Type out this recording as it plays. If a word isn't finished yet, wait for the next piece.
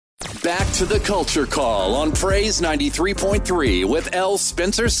Back to the Culture Call on Praise 93.3 with L.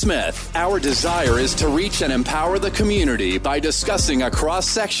 Spencer Smith. Our desire is to reach and empower the community by discussing a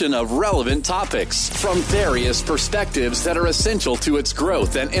cross-section of relevant topics from various perspectives that are essential to its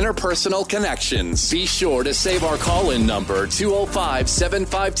growth and interpersonal connections. Be sure to save our call-in number,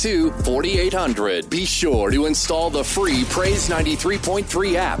 205-752-4800. Be sure to install the free Praise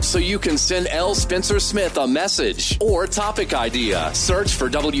 93.3 app so you can send L. Spencer Smith a message or topic idea. Search for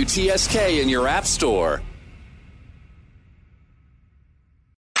WTSK in your app store.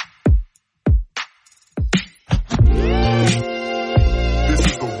 This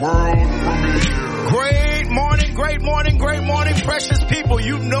is the world premiere. Great morning, precious people.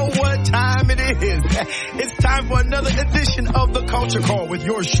 You know what time it is. It's time for another edition of the Culture Call with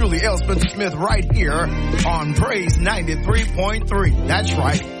yours truly, L. Spencer Smith, right here on Praise 93.3. That's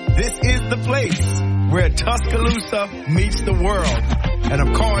right. This is the place where Tuscaloosa meets the world. And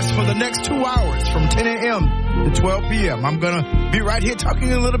of course, for the next 2 hours from 10 a.m. to 12 p.m., I'm going to be right here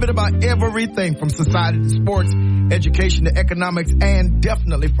talking a little bit about everything from society to sports, education to economics, and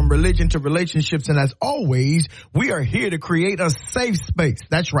definitely from religion to relationships. And as always, we are here to create a safe space.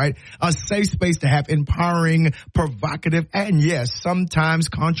 That's right. A safe space to have empowering, provocative, and yes, sometimes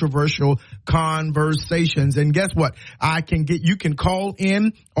controversial conversations. And guess what? You can call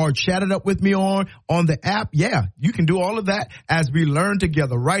in or chat it up with me on the app. Yeah, you can do all of that as we learn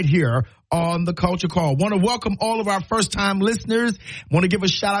together right here on the Culture Call. Want to welcome all of our first-time listeners. Want to give a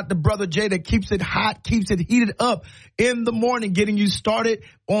shout-out to Brother Jay that keeps it hot, keeps it heated up in the morning, getting you started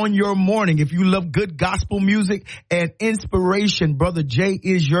on your morning. If you love good gospel music and inspiration, Brother Jay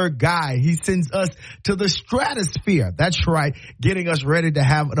is your guy. He sends us to the stratosphere. That's right, getting us ready to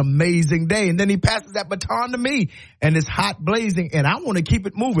have an amazing day. And then he passes that baton to me, and it's hot blazing, and I want to keep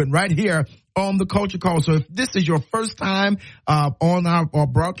it moving right here on the Culture Call. So if this is your first time on our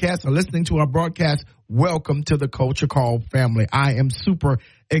broadcast or listening to our broadcast, welcome to the Culture Call family. I am super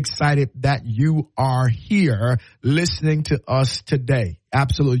excited that you are here listening to us today.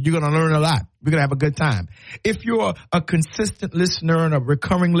 Absolutely. You're going to learn a lot. We're going to have a good time. If you're a consistent listener and a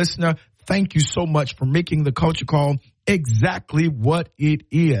recurring listener, thank you so much for making the Culture Call exactly what it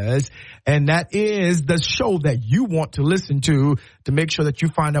is. And that is the show that you want to listen to make sure that you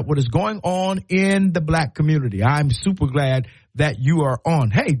find out what is going on in the black community. I'm super glad that you are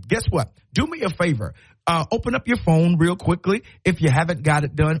on. Hey, guess what? Do me a favor. Open up your phone real quickly if you haven't got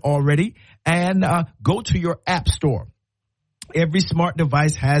it done already, and go to your app store. Every smart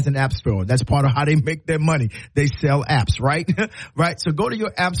device has an app store. That's part of how they make their money. They sell apps, right? Right. So go to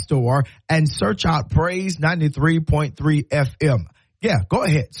your app store and search out Praise 93.3 FM. Yeah, go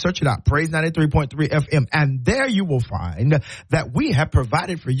ahead. Search it out. Praise 93.3 FM. And there you will find that we have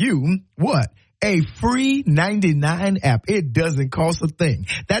provided for you what? A free 99 app. It doesn't cost a thing.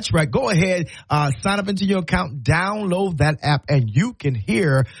 That's right. Go ahead, sign up into your account, download that app, and you can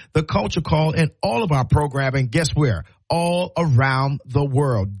hear the Culture Call and all of our programming. Guess where? All around the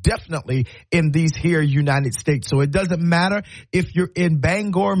world, definitely in these here United States. So it doesn't matter if you're in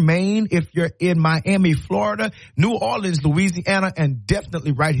Bangor, Maine, if you're in Miami, Florida, New Orleans, Louisiana, and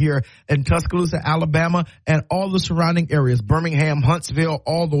definitely right here in Tuscaloosa, Alabama, and all the surrounding areas, Birmingham, Huntsville,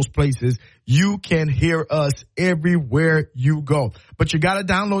 all those places. You can hear us everywhere you go. But you got to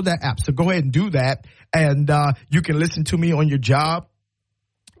download that app. So go ahead and do that. And you can listen to me on your job.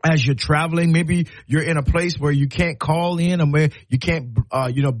 As you're traveling, maybe you're in a place where you can't call in or where you can't,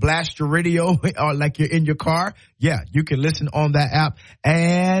 blast your radio or like you're in your car. Yeah, you can listen on that app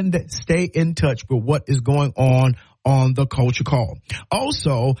and stay in touch with what is going on the Culture Call.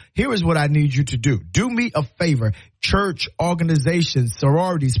 Also, here is what I need you to do. Do me a favor. Church, organizations,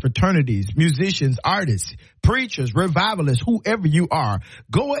 sororities, fraternities, musicians, artists, preachers, revivalists, whoever you are,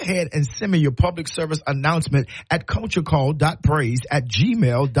 go ahead and send me your public service announcement at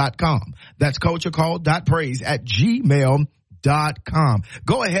culturecall.praise@gmail.com. That's culturecall.praise@gmail.com.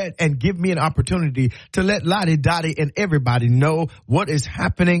 Go ahead and give me an opportunity to let Lottie, Dottie, and everybody know what is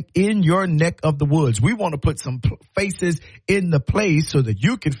happening in your neck of the woods. We want to put some faces in the place so that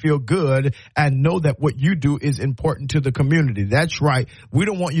you can feel good and know that what you do is important to the community. That's right. We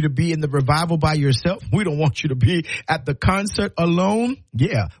don't want you to be in the revival by yourself. We don't want you to be at the concert alone.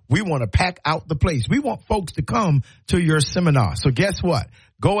 Yeah, we want to pack out the place. We want folks to come to your seminar. So guess what?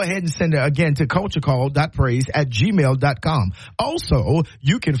 Go ahead and send it again to culturecall.praise@gmail.com. Also,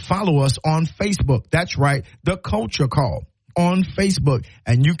 you can follow us on Facebook. That's right, the Culture Call on Facebook.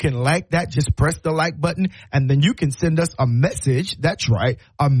 And you can like that. Just press the like button, and then you can send us a message. That's right,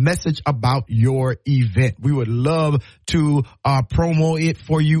 a message about your event. We would love to promo it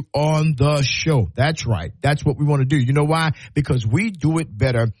for you on the show. That's right. That's what we want to do. You know why? Because we do it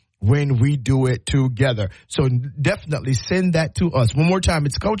better when we do it together. So definitely send that to us. One more time,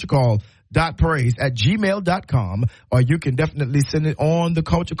 it's culturecall.praise@gmail.com, or you can definitely send it on the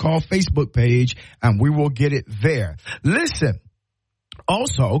Culture Call Facebook page, and we will get it there. Listen.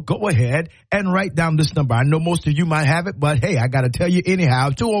 Also, go ahead and write down this number. I know most of you might have it, but hey, I got to tell you anyhow,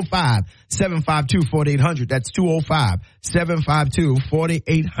 205-752-4800. That's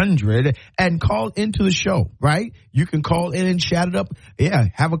 205-752-4800, and call into the show, right? You can call in and chat it up. Yeah,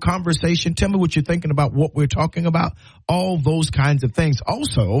 have a conversation. Tell me what you're thinking about what we're talking about, all those kinds of things.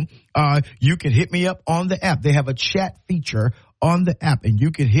 Also, you can hit me up on the app. They have a chat feature on the app, and you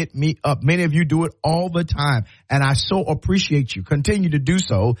can hit me up. Many of you do it all the time, and I so appreciate you. Continue to do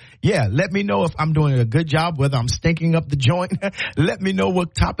so. Yeah, let me know if I'm doing a good job, whether I'm stinking up the joint. Let me know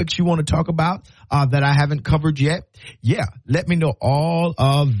what topics you want to talk about that I haven't covered yet. Yeah, let me know all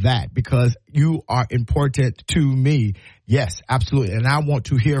of that, because you are important to me. Yes, absolutely. And I want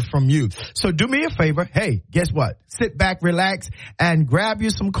to hear from you. So do me a favor. Hey, guess what? Sit back, relax, and grab you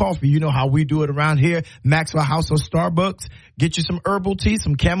some coffee. You know how we do it around here. Maxwell House or Starbucks. Get you some herbal tea,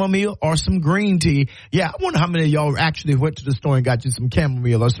 some chamomile, or some green tea. Yeah, I wonder how many of y'all actually went to the store and got you some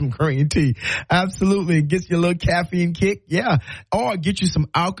chamomile or some green tea. Absolutely. Gets you a little caffeine kick. Yeah. Or get you some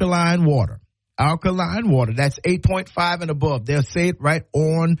alkaline water. Alkaline water. That's 8.5 and above. They'll say it right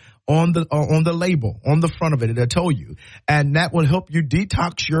on the label, on the front of it. It'll tell you. And that will help you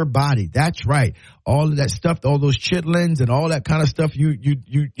detox your body. That's right. All of that stuff, all those chitlins and all that kind of stuff you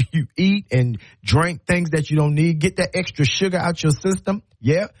eat and drink, things that you don't need. Get that extra sugar out your system.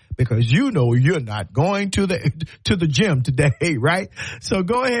 Yeah, because you know you're not going to the gym today, right? So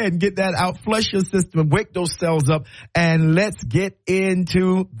go ahead and get that out, flush your system, wake those cells up, and let's get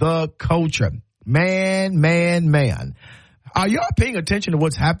into the culture. Man. Are y'all paying attention to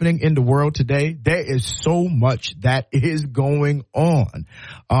what's happening in the world today? There is so much that is going on.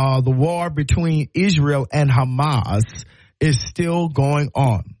 The war between Israel and Hamas is still going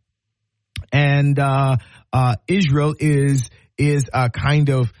on. And Israel is kind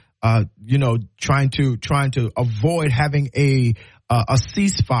of trying to avoid having a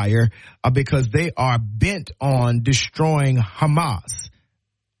ceasefire because they are bent on destroying Hamas.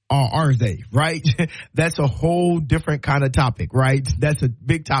 Or are they, right? That's a whole different kind of topic, right? That's a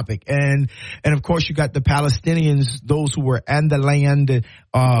big topic. And of course you got the Palestinians, those who were in the land,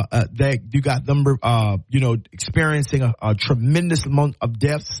 that you got them, experiencing a tremendous amount of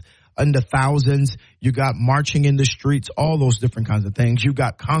deaths in the thousands. You got marching in the streets, all those different kinds of things. You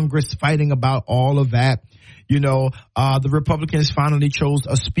got Congress fighting about all of that. The Republicans finally chose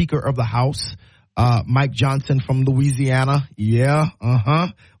a Speaker of the House. Mike Johnson from Louisiana. Yeah.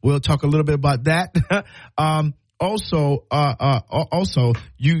 We'll talk a little bit about that. Also,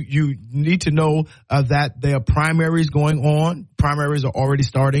 you need to know, that there are primaries going on. Primaries are already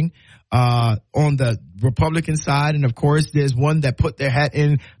starting, on the Republican side. And of course, there's one that put their hat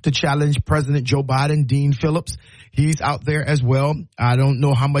in to challenge President Joe Biden, Dean Phillips. He's out there as well. I don't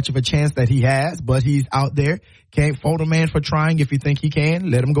know how much of a chance that he has, but he's out there. Can't fault a man for trying. If you think he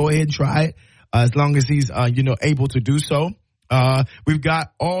can, let him go ahead and try it. As long as he's, able to do so. We've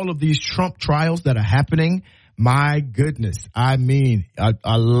got all of these Trump trials that are happening. My goodness. I mean,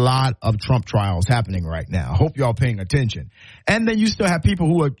 a lot of Trump trials happening right now. Hope y'all paying attention. And then you still have people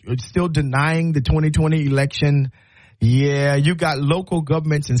who are still denying the 2020 election. Yeah, you got local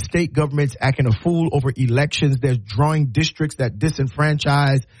governments and state governments acting a fool over elections. They're drawing districts that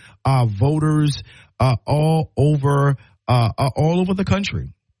disenfranchise, voters, all over the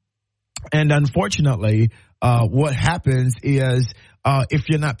country. And unfortunately, what happens is, if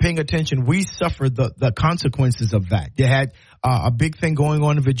you're not paying attention, we suffer the consequences of that. You had a big thing going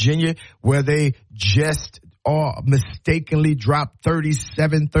on in Virginia where they just mistakenly dropped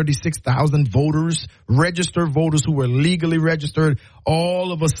 36,000 voters, registered voters who were legally registered.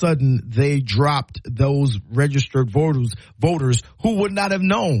 All of a sudden, they dropped those registered voters who would not have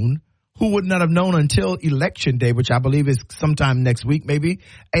known until election day, which I believe is sometime next week, maybe,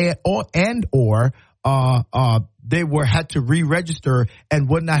 or they had to re-register and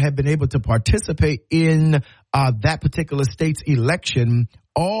would not have been able to participate in that particular state's election,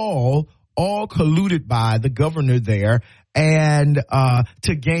 all colluded by the governor there, and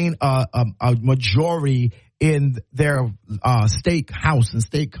to gain a majority in their state house and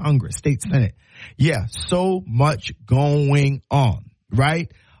state Congress, state Senate. Yeah, so much going on,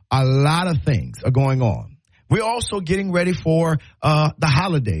 right? A lot of things are going on. We're also getting ready for the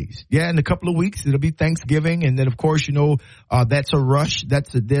holidays. Yeah, in a couple of weeks it'll be Thanksgiving, and then of course that's a rush.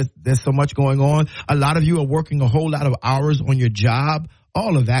 There's so much going on. A lot of you are working a whole lot of hours on your job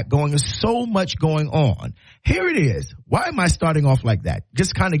all of that going. There's so much going on. Here it is. Why am I starting off like that?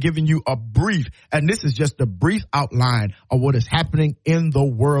 Just kind of giving you a brief, and this is just a brief outline of what is happening in the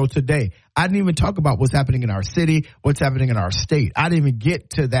world today. I didn't even talk about what's happening in our city, what's happening in our state. I didn't even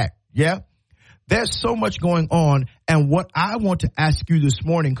get to that. Yeah. There's so much going on. And what I want to ask you this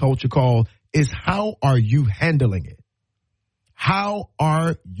morning, Culture Call, is how are you handling it? How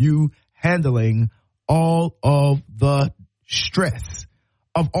are you handling all of the stress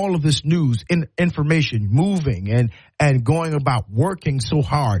of all of this news and information moving and going about working so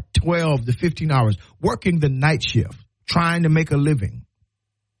hard, 12 to 15 hours, working the night shift, trying to make a living,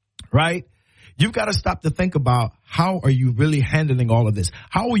 right? You've got to stop to think about how are you really handling all of this?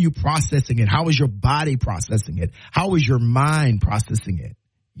 How are you processing it? How is your body processing it? How is your mind processing it?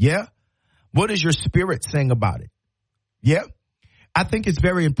 Yeah. What is your spirit saying about it? Yeah. I think it's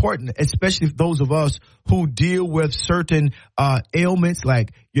very important, especially those of us who deal with certain ailments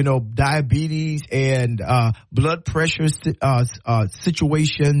like, diabetes and blood pressure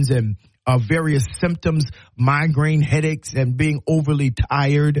situations and various symptoms, migraine headaches and being overly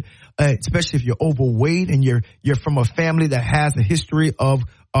tired, especially if you're overweight and you're from a family that has a history of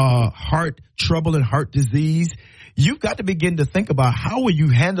heart trouble and heart disease. You've got to begin to think about how are you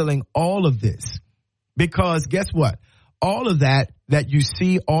handling all of this? Because guess what? All of that you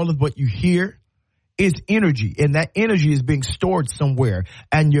see, all of what you hear is energy, and that energy is being stored somewhere,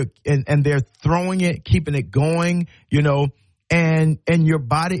 and they're throwing it, keeping it going, and your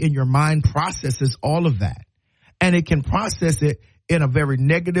body and your mind processes all of that, and it can process it in a very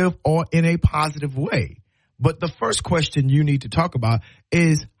negative or in a positive way. But the first question you need to talk about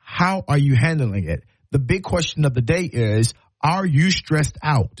is how are you handling it? The big question of the day is, are you stressed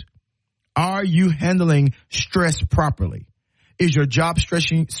out? Are you handling stress properly? Is your job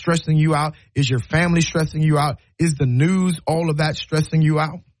stressing you out? Is your family stressing you out? Is the news, all of that stressing you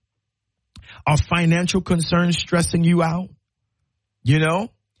out? Are financial concerns stressing you out?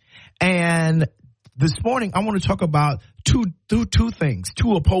 And this morning, I want to talk about two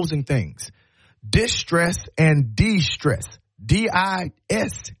opposing things. Distress and de-stress.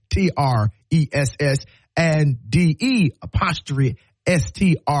 D-I-S-T-R-E-S-S and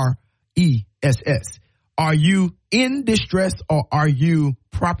D-E''S-T-R-E-S-S. Are you in distress or are you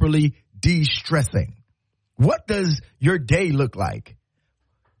properly de-stressing? What does your day look like?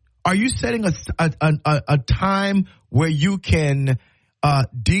 Are you setting a time where you can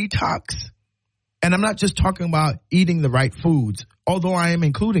detox? And I'm not just talking about eating the right foods, although I am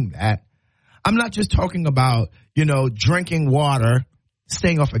including that. I'm not just talking about, drinking water,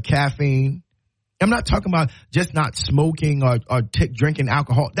 staying off of caffeine. I'm not talking about just not smoking or drinking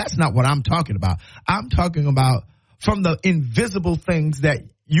alcohol. That's not what I'm talking about. I'm talking about from the invisible things that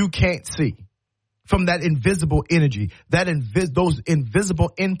you can't see, from that invisible energy, those invisible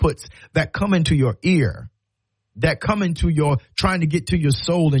inputs that come into your ear, that come into your trying to get to your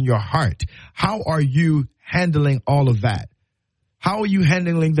soul and your heart. How are you handling all of that? How are you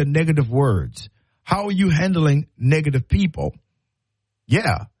handling the negative words? How are you handling negative people?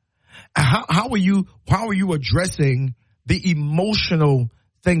 Yeah. How are you addressing the emotional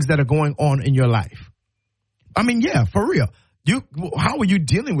things that are going on in your life? I mean, yeah, for real. How are you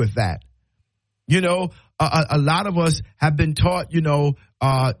dealing with that? A lot of us have been taught,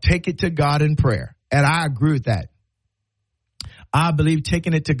 take it to God in prayer. And I agree with that. I believe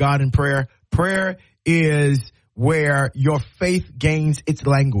taking it to God in prayer. Prayer is where your faith gains its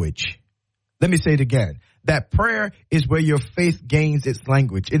language. Let me say it again. That prayer is where your faith gains its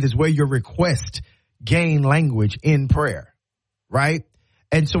language. It is where your request gain language in prayer, right?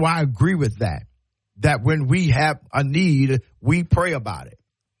 And so I agree with that when we have a need, we pray about it.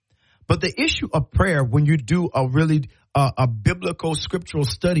 But the issue of prayer, when you do a biblical scriptural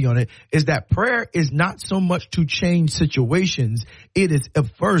study on it, is that prayer is not so much to change situations. It is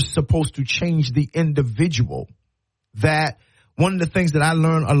at first supposed to change the individual. That one of the things that I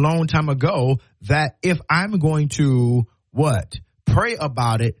learned a long time ago, that if I'm going to pray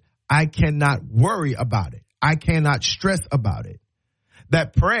about it, I cannot worry about it. I cannot stress about it.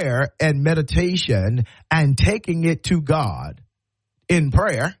 That prayer and meditation and taking it to God in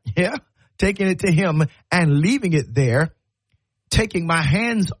prayer, taking it to him and leaving it there, taking my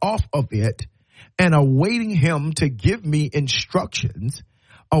hands off of it and awaiting him to give me instructions,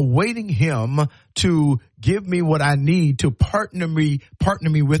 awaiting him to give me what I need to partner me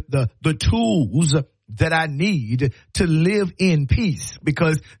with the tools that I need to live in peace,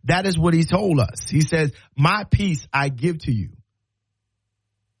 because that is what he told us. He says, my peace I give to you.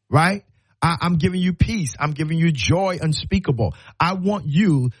 Right? I'm giving you peace. I'm giving you joy unspeakable. I want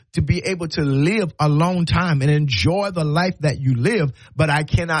you to be able to live a long time and enjoy the life that you live. But I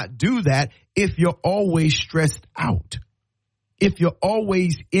cannot do that if you're always stressed out. If you're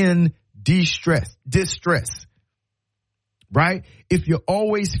always in distress, right? If you're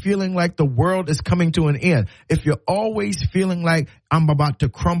always feeling like the world is coming to an end, if you're always feeling like I'm about to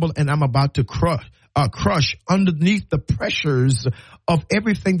crumble and I'm about to crush underneath the pressures of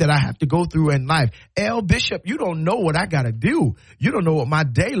everything that I have to go through in life. Bishop, you don't know what I got to do. You don't know what my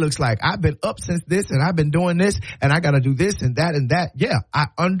day looks like. I've been up since this and I've been doing this and I got to do this and that and that. Yeah, I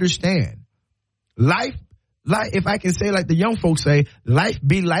understand. Life, if I can say like the young folks say, life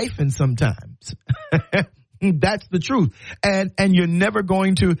be lifing sometimes. That's the truth. And you're never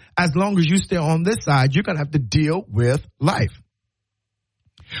going to, as long as you stay on this side, you're going to have to deal with life.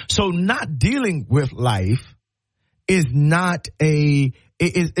 So not dealing with life is not a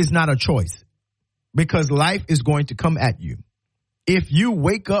choice, because life is going to come at you. If you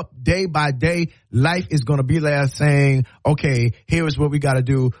wake up day by day, life is going to be there saying, okay, here's what we got to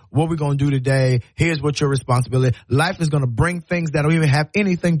do, what we're going to do today, here's what your responsibility. Life is going to bring things that don't even have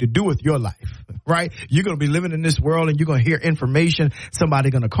anything to do with your life, right? You're going to be living in this world and you're going to hear information.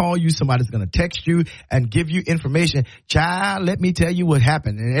 Somebody's going to call you, somebody's going to text you and give you information. Child, let me tell you what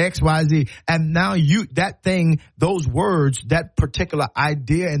happened in X, Y, Z. And now those words, that particular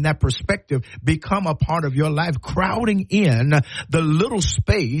idea and that perspective become a part of your life, crowding in the little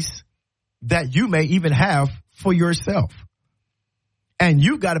space that you may even have for yourself. And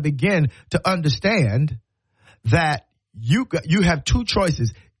you got to begin to understand that you have two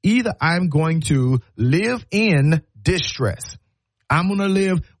choices. Either I'm going to live in distress. I'm going to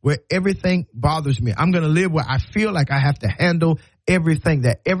live where everything bothers me. I'm going to live where I feel like I have to handle everything,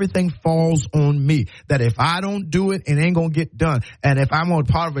 that everything falls on me, that if I don't do it, it ain't going to get done. And if I'm on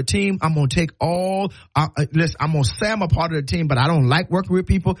part of a team, I'm going to take listen, I'm going to say I'm a part of the team, but I don't like working with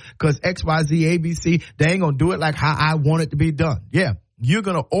people because X, Y, Z, A, B, C, they ain't going to do it like how I want it to be done. Yeah. You're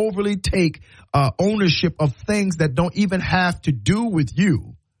going to overly take ownership of things that don't even have to do with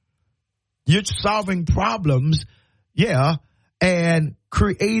you. You're solving problems, yeah, and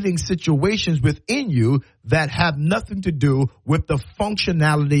creating situations within you that have nothing to do with the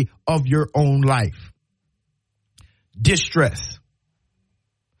functionality of your own life. Distress.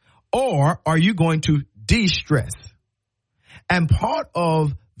 Or are you going to de-stress? And part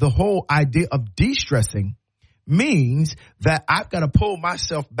of the whole idea of de-stressing means that I've got to pull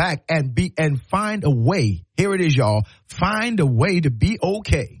myself back and find a way. Here it is, y'all. Find a way to be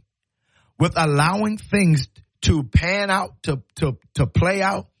okay with allowing things to pan out, to play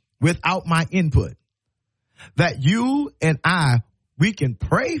out without my input. That you and we can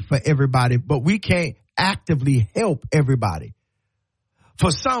pray for everybody, but we can't actively help everybody.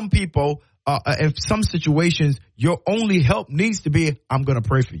 For some people, in some situations, your only help needs to be, I'm going to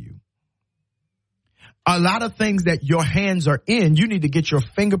pray for you. A lot of things that your hands are in, you need to get your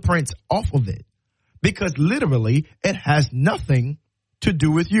fingerprints off of it, because literally it has nothing to do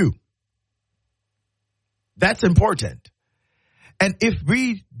with you. That's important. And if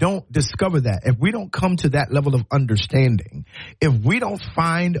we don't discover that, if we don't come to that level of understanding, if we don't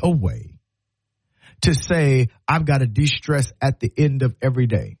find a way to say, I've got to de-stress at the end of every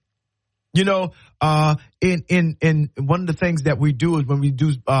day. You know, in one of the things that we do is when we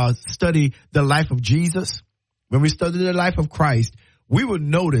do study the life of Jesus, when we study the life of Christ, we would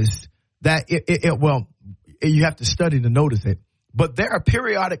notice that you have to study to notice it. But there are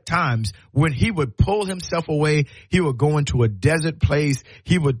periodic times when he would pull himself away. He would go into a desert place.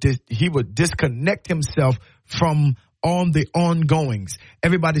 He would disconnect himself from on the ongoings.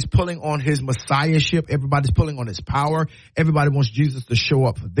 Everybody's pulling on his messiahship. Everybody's pulling on his power. Everybody wants Jesus to show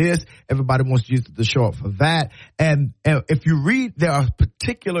up for this. Everybody wants Jesus to show up for that. And if you read, there are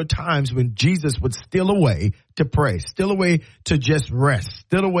particular times when Jesus would steal away to pray, steal away to just rest,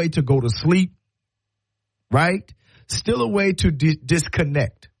 steal away to go to sleep, right? Still a way to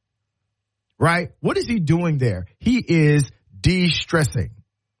disconnect, right? What is he doing there? He is de-stressing,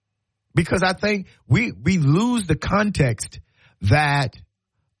 because I think we lose the context that,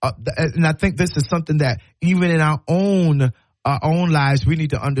 and I think this is something that even in our own lives, we need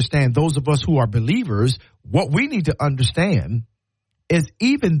to understand. Those of us who are believers, what we need to understand is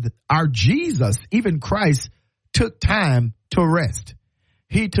even our Jesus, even Christ, took time to rest.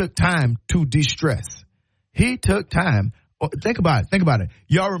 He took time to de-stress. He took time. Think about it.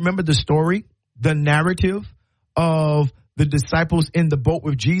 Y'all remember the story, the narrative of the disciples in the boat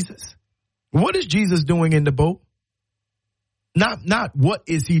with Jesus? What is Jesus doing in the boat? Not what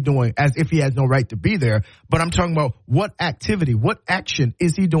is he doing as if he has no right to be there, but I'm talking about what activity, what action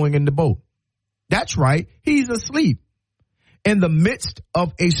is he doing in the boat? That's right. He's asleep in the midst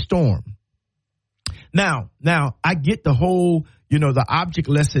of a storm. Now, I get the whole, the object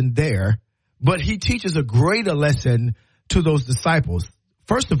lesson there, but he teaches a greater lesson to those disciples.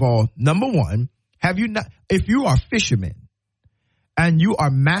 First of all, number one, if you are fishermen and you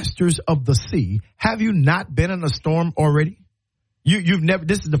are masters of the sea, have you not been in a storm already? You've never,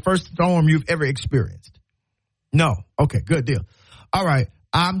 this is the first storm you've ever experienced. No. Okay, good deal. All right.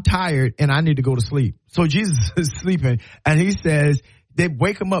 I'm tired and I need to go to sleep. So Jesus is sleeping and he says, they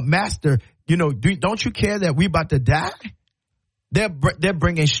wake him up, Master, don't you care that we about to die? They're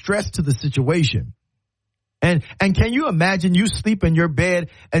bringing stress to the situation. And can you imagine you sleep in your bed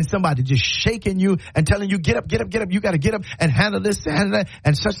and somebody just shaking you and telling you, get up, you got to get up and handle this, handle that,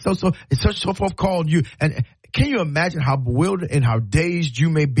 and so forth called you. And can you imagine how bewildered and how dazed you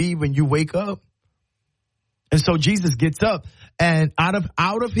may be when you wake up? And so Jesus gets up and out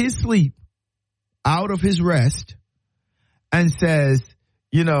of his sleep, out of his rest, and says,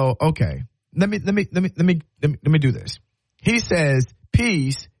 okay, let me do this. He says,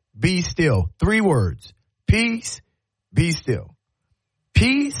 peace, be still. 3 words. Peace, be still.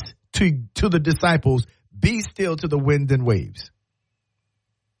 Peace to the disciples, be still to the wind and waves.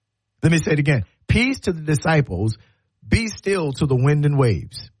 Let me say it again. Peace to the disciples, be still to the wind and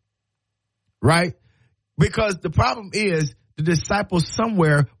waves. Right? Because the problem is the disciples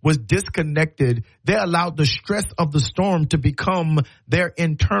somewhere was disconnected. They allowed the stress of the storm to become their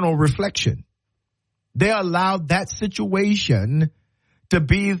internal reflection. They allowed that situation to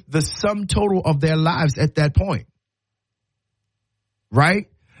be the sum total of their lives at that point. Right?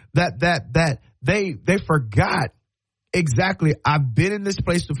 That they forgot exactly, I've been in this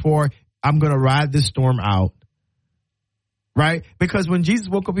place before, I'm going to ride this storm out. Right? Because when Jesus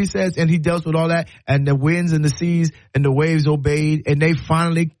woke up, he says, and he dealt with all that, and the winds and the seas and the waves obeyed, and they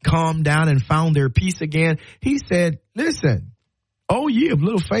finally calmed down and found their peace again. He said, listen, oh ye of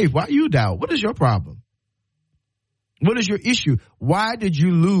little faith, why you doubt? What is your problem? What is your issue? Why did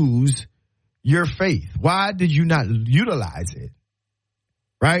you lose your faith? Why did you not utilize it?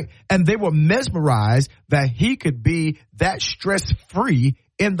 Right? And they were mesmerized that he could be that stress-free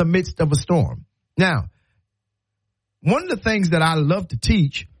in the midst of a storm. Now, one of the things that I love to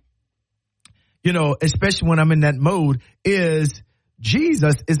teach, especially when I'm in that mode, is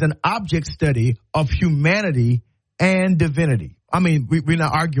Jesus is an object study of humanity and divinity. I mean, we're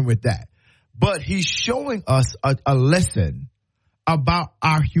not arguing with that. But he's showing us a lesson about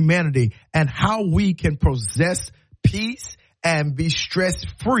our humanity and how we can possess peace and be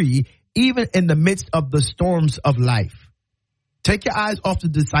stress-free even in the midst of the storms of life. Take your eyes off the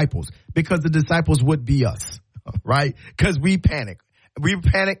disciples, because the disciples would be us, right? Because we panic. We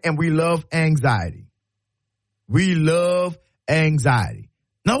panic and we love anxiety. We love anxiety.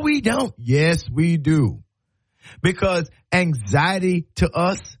 No, we don't. Yes, we do. Because anxiety to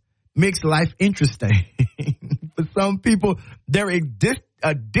us makes life interesting. For some people, they're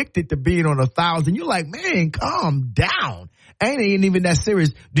addicted to being on 1,000. You're like, man, calm down. Ain't even that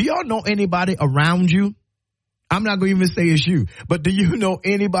serious. Do y'all know anybody around you? I'm not going to even say it's you, but do you know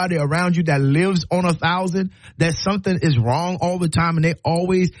anybody around you that lives on 1,000, that something is wrong all the time and they're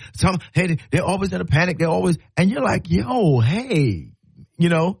always in a panic. And you're like, yo, hey, be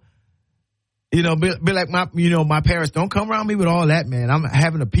like my parents, don't come around me with all that, man. I'm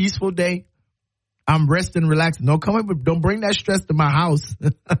having a peaceful day. I'm resting, relaxing. Don't bring that stress to my house.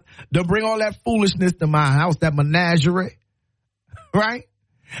 Don't bring all that foolishness to my house, that menagerie. Right?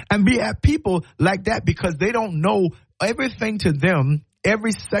 And we have people like that because they don't know everything to them.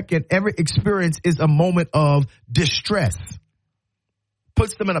 Every second, every experience is a moment of distress.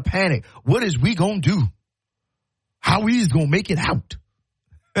 Puts them in a panic. What is we going to do? How we is going to make it out?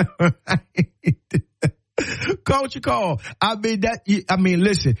 Call what you call.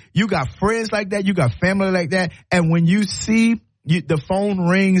 Listen, you got friends like that. You got family like that. And when you see the phone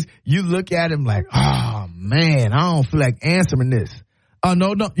rings, you look at him like, oh man, I don't feel like answering this. Oh,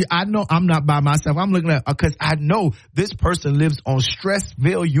 no, I know I'm not by myself. I'm looking at, because I know this person lives on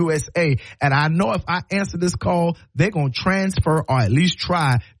Stressville, USA. And I know if I answer this call, they're going to transfer, or at least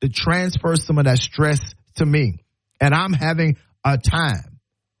try to transfer some of that stress to me. And I'm having a time.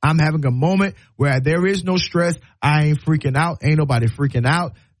 I'm having a moment where there is no stress. I ain't freaking out. Ain't nobody freaking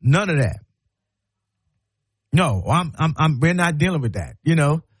out. None of that. No, we're not dealing with that,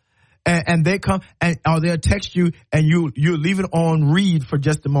 And they come or they'll text you and you leave it on read for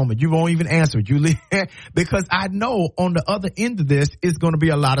just a moment. You won't even answer it. You leave because I know on the other end of this is going to be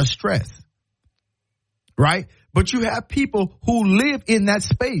a lot of stress. Right? But you have people who live in that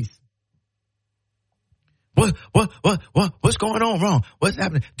space. What's going on wrong? What's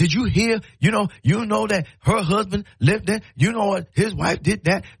happening? Did you hear, you know that her husband lived there? You know what? His wife did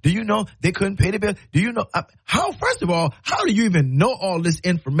that. Do you know they couldn't pay the bill? Do you know first of all, how do you even know all this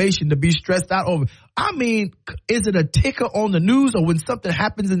information to be stressed out over? I mean, is it a ticker on the news, or when something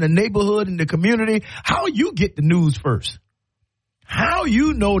happens in the neighborhood, in the community, how you get the news first? How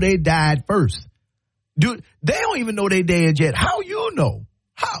you know they died first? Dude, they don't even know they dead yet. How you know?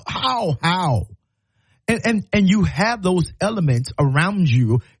 How? And you have those elements around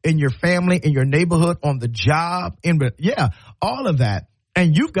you in your family, in your neighborhood, on the job, all of that.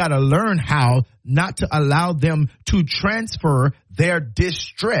 And you've got to learn how not to allow them to transfer their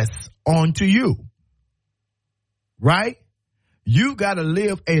distress onto you. Right? You've got to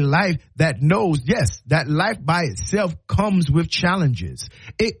live a life that knows, yes, that life by itself comes with challenges.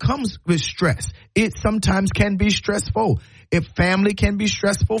 It comes with stress. It sometimes can be stressful. If family can be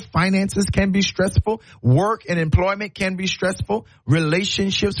stressful, finances can be stressful, work and employment can be stressful,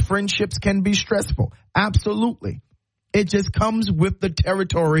 relationships, friendships can be stressful. Absolutely. It just comes with the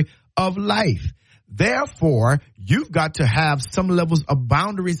territory of life. Therefore, you've got to have some levels of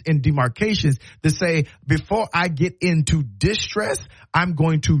boundaries and demarcations to say, before I get into distress, I'm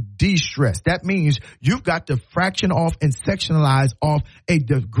going to de-stress. That means you've got to fraction off and sectionalize off a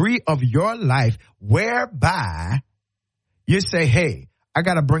degree of your life whereby you say, hey, I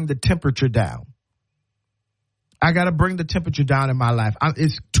got to bring the temperature down. I got to bring the temperature down in my life.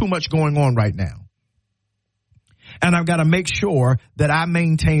 It's too much going on right now. And I've got to make sure that I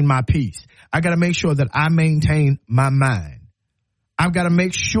maintain my peace. I got to make sure that I maintain my mind. I've got to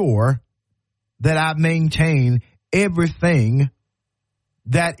make sure that I maintain everything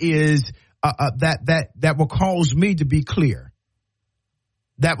that is that will cause me to be clear.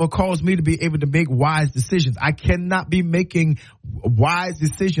 That will cause me to be able to make wise decisions. I cannot be making wise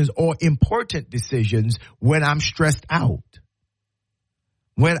decisions or important decisions when I'm stressed out,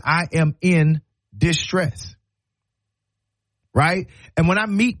 when I am in distress. Right? And when I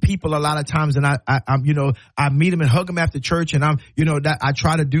meet people a lot of times, and I meet them and hug them after church, and I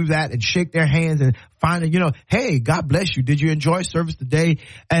try to do that and shake their hands and find hey, God bless you. Did you enjoy service today?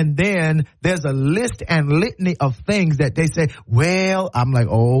 And then there's a list and litany of things that they say, well, I'm like,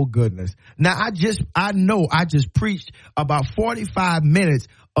 oh goodness. Now I know I just preached about 45 minutes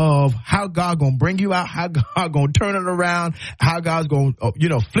of how God gonna bring you out, how God gonna turn it around, how God's gonna,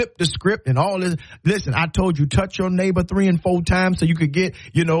 flip the script and all this. Listen, I told you, touch your neighbor 3 and 4 times so you could get,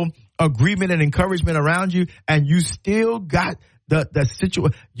 agreement and encouragement around you, and you still got the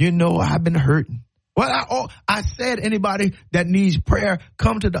situation. I've been hurting. Well, I said anybody that needs prayer,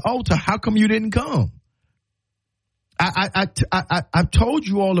 come to the altar. How come you didn't come? I've told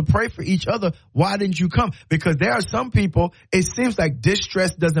you all to pray for each other. Why didn't you come? Because there are some people, it seems like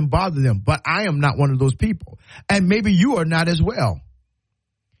distress doesn't bother them, but I am not one of those people. And maybe you are not as well.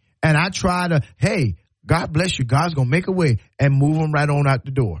 And I try to, hey, God bless you. God's going to make a way, and move them right on out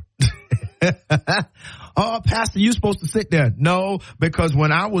the door. Oh, pastor, you're supposed to sit there. No, because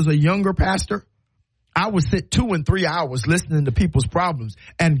when I was a younger pastor, I would sit 2 and 3 hours listening to people's problems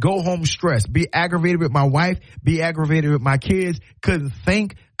and go home stressed, be aggravated with my wife, be aggravated with my kids, couldn't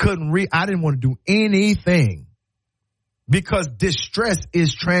think, couldn't read. I didn't want to do anything because distress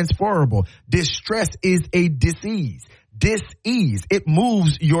is transferable. Distress is a disease. Dis-ease. It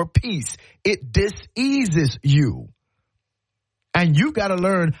moves your peace. It dis-eases you. And you got to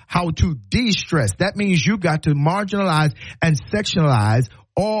learn how to de-stress. That means you got to marginalize and sectionalize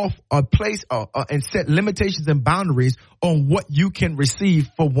off a place and set limitations and boundaries on what you can receive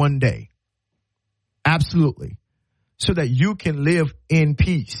for one day. Absolutely. So that you can live in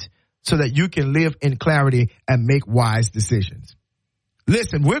peace, so that you can live in clarity and make wise decisions.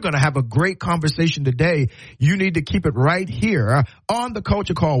 Listen, we're going to have a great conversation today. You need to keep it right here on the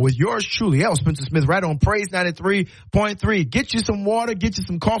Culture Call with yours truly, L. Spencer Smith, right on Praise 93.3. Get you some water, get you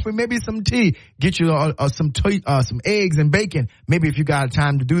some coffee, maybe some tea, get you some eggs and bacon, maybe if you got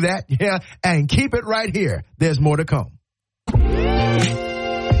time to do that. Yeah, and keep it right here. There's more to come. This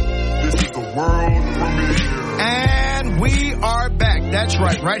is the world premiere. And we are back. That's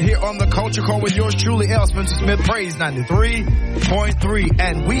right here on the Culture Call with yours truly, L. Spencer Smith, Praise 93.3.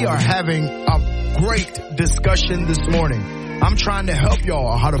 And we are having a great discussion this morning. I'm trying to help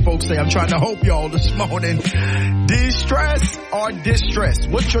y'all. How do folks say? I'm trying to help y'all this morning. De-stress or distress?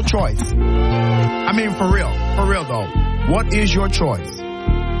 What's your choice? I mean, for real though. What is your choice?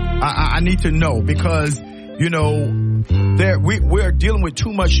 I need to know because, we're dealing with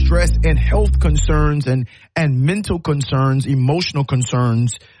too much stress and health concerns and mental concerns, emotional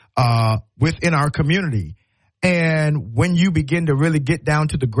concerns, within our community. And when you begin to really get down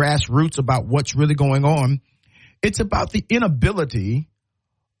to the grassroots about what's really going on, it's about the inability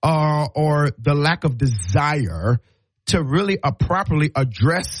or the lack of desire to really properly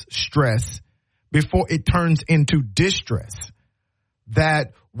address stress before it turns into distress,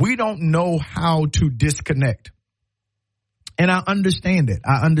 that we don't know how to disconnect. And I understand it.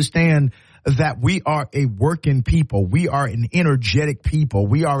 I understand that we are a working people. We are an energetic people.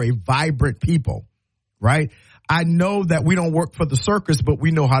 We are a vibrant people, right? I know that we don't work for the circus, but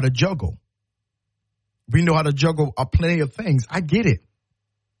we know how to juggle. We know how to juggle plenty of things. I get it.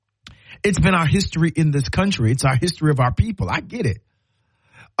 It's been our history in this country. It's our history of our people. I get it.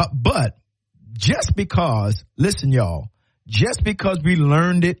 But just because, listen, y'all, just because we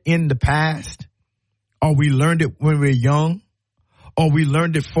learned it in the past, or we learned it when we were young, or we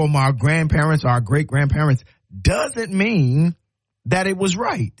learned it from our grandparents, our great-grandparents, doesn't mean that it was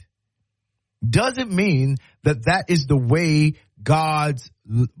right. Doesn't mean that that is the way God's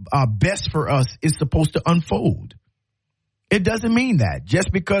best for us is supposed to unfold. It doesn't mean that.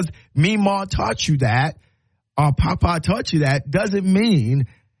 Just because Meemaw taught you that, or Papa taught you that, doesn't mean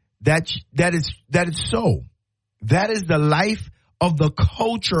that it's so. That is the life of the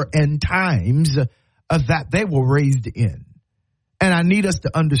culture and times that they were raised in. And I need us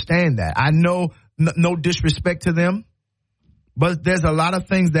to understand that. I know no disrespect to them, but there's a lot of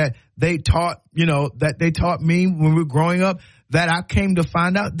things that they taught, that they taught me when we were growing up, that I came to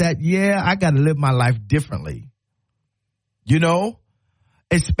find out that, yeah, I got to live my life differently.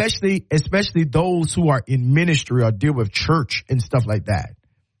 Especially those who are in ministry or deal with church and stuff like that.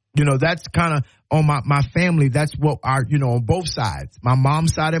 That's kind of on my family. That's what on both sides, my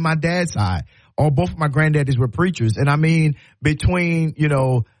mom's side and my dad's side, or both of my granddaddies were preachers. And I mean, between,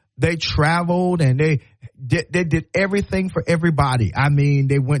 they traveled and they did everything for everybody. I mean,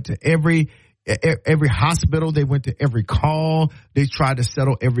 they went to every hospital. They went to every call. They tried to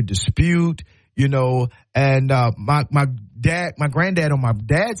settle every dispute, and my granddad on my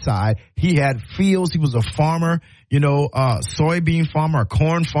dad's side, he had fields. He was a farmer, soybean farmer, a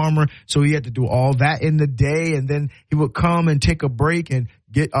corn farmer. So he had to do all that in the day. And then he would come and take a break and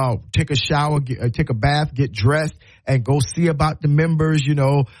take a shower, take a bath, get dressed and go see about the members,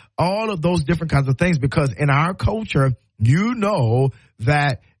 all of those different kinds of things. Because in our culture,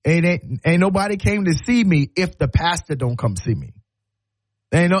 that ain't nobody came to see me if the pastor don't come see me.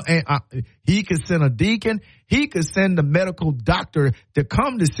 He could send a deacon. He could send the medical doctor to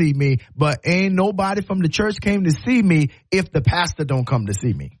come to see me, but ain't nobody from the church came to see me if the pastor don't come to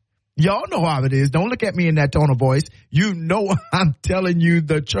see me. Y'all know how it is. Don't look at me in that tone of voice. I'm telling you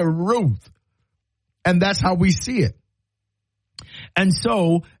the truth. And that's how we see it. And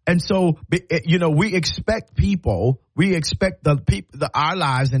so, we expect our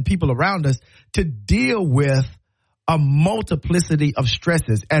lives and people around us to deal with a multiplicity of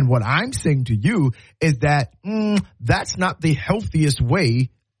stresses. And what I'm saying to you is that that's not the healthiest way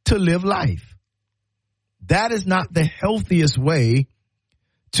to live life. That is not the healthiest way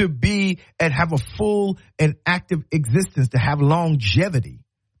to be and have a full and active existence, to have longevity.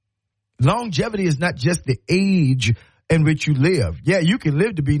 Longevity is not just the age in which you live. Yeah, you can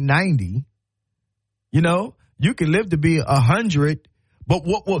live to be 90. You can live to be 100. But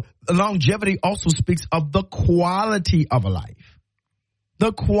what longevity also speaks of the quality of a life.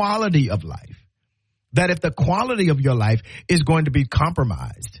 The quality of life. That if the quality of your life is going to be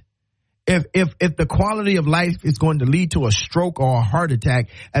compromised, if the quality of life is going to lead to a stroke or a heart attack,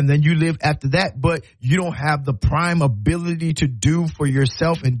 and then you live after that, but you don't have the prime ability to do for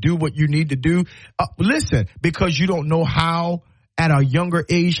yourself and do what you need to do, listen, because you don't know how at a younger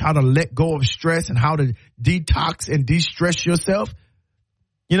age, how to let go of stress and how to detox and de-stress yourself.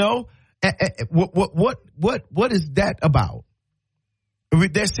 What is that about?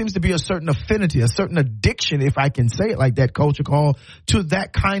 There seems to be a certain affinity, a certain addiction, if I can say it like that, culture call, to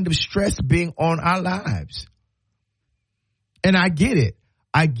that kind of stress being on our lives. And I get it.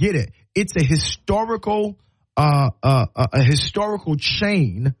 It's a historical, historical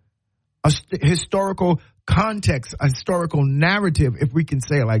chain, a historical context, a historical narrative, if we can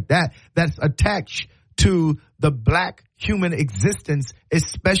say it like that, that's attached to the black human existence,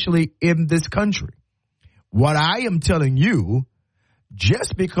 especially in this country. What I am telling you,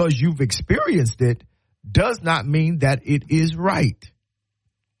 just because you've experienced it, does not mean that it is right.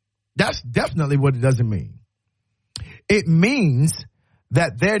 That's definitely what it doesn't mean. It means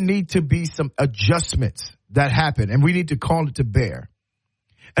that there need to be some adjustments that happen, and we need to call it to bear.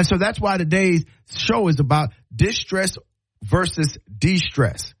 And so that's why today's show is about distress versus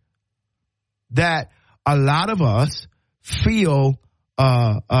de-stress. That a lot of us feel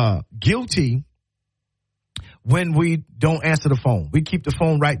guilty when we don't answer the phone. We keep the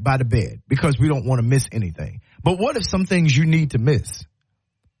phone right by the bed because we don't want to miss anything. But what if some things you need to miss?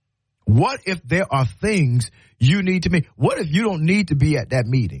 What if there are things you need to miss? What if you don't need to be at that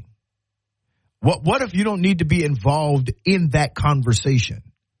meeting? What if you don't need to be involved in that conversation?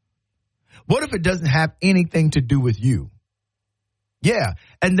 What if it doesn't have anything to do with you? Yeah.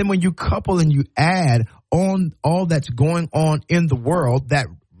 And then when you couple and you add on all that's going on in the world that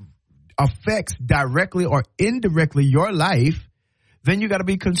affects directly or indirectly your life, then you got to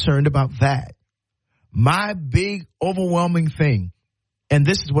be concerned about that. My big overwhelming thing, and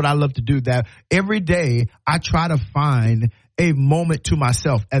this is what I love to do, that every day I try to find a moment to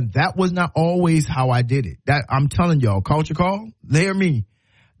myself. And that was not always how I did it. That I'm telling y'all, culture call, hear me.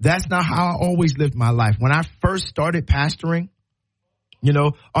 That's not how I always lived my life. When I first started pastoring,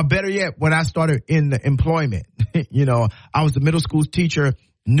 or better yet, when I started in the employment, I was the middle school teacher,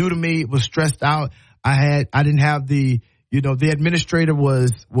 new to me, was stressed out. I didn't have the administrator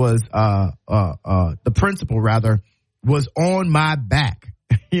was the principal rather, was on my back.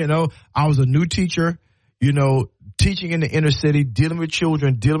 I was a new teacher, teaching in the inner city, dealing with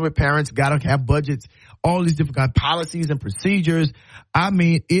children, dealing with parents, got to have budgets, all these different kind of policies and procedures. I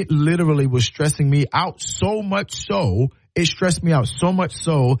mean, it literally was stressing me out so much so, it stressed me out so much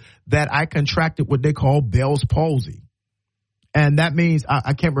so that I contracted what they call Bell's palsy. And that means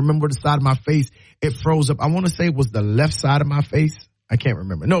I can't remember the side of my face. It froze up. I want to say it was the left side of my face. I can't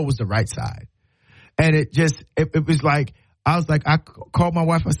remember. No, it was the right side. And it was like, I called my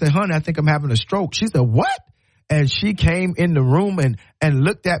wife. I said, honey, I think I'm having a stroke. She said, what? And she came in the room and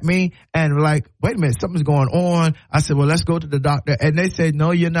looked at me and like, wait a minute, something's going on. I said, well, let's go to the doctor. And they said,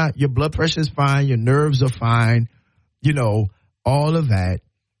 no, you're not. Your blood pressure is fine. Your nerves are fine. All of that.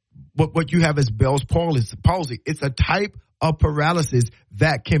 But what you have is Bell's palsy. It's a type of paralysis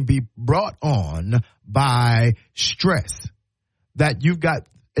that can be brought on by stress, that you've got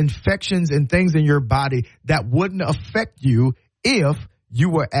infections and things in your body that wouldn't affect you if you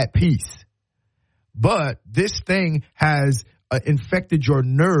were at peace. But this thing has infected your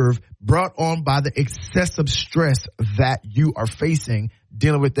nerve, brought on by the excessive stress that you are facing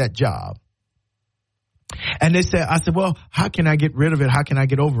dealing with that job. And I said, well, how can I get rid of it? How can I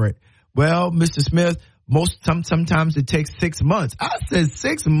get over it? Well, Mr. Smith, sometimes it takes 6 months. I said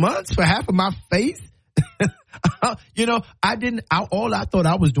 6 months for half of my face? All I thought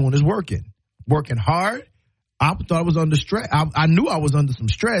I was doing is working hard. I thought I was under stress. I knew I was under some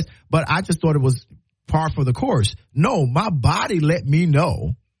stress, but I just thought it was par for the course. No, my body let me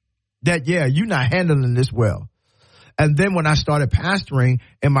know that, yeah, you're not handling this well. And then when I started pastoring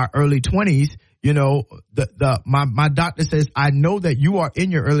in my early 20s, my doctor says, I know that you are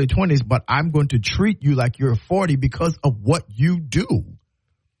in your early 20s, but I'm going to treat you like you're 40 because of what you do.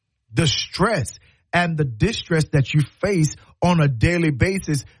 The stress and the distress that you face on a daily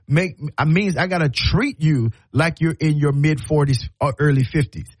basis means I got to treat you like you're in your mid 40s or early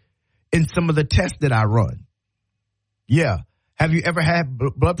 50s in some of the tests that I run. Yeah. Have you ever had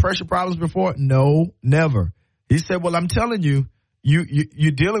blood pressure problems before? No, never. He said, well, I'm telling you,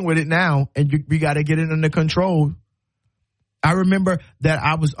 you're dealing with it now, and we got to get it under control. I remember that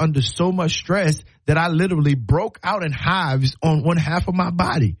I was under so much stress that I literally broke out in hives on one half of my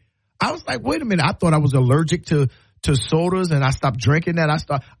body. I was like, wait a minute. I thought I was allergic to sodas, and I stopped drinking that.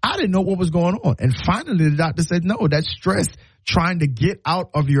 I didn't know what was going on. And finally, the doctor said, no, that's stress trying to get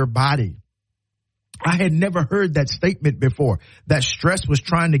out of your body. I had never heard that statement before, that stress was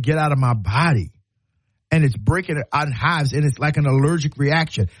trying to get out of my body. And it's breaking it out in hives, and it's like an allergic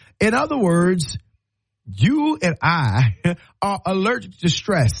reaction. In other words, you and I are allergic to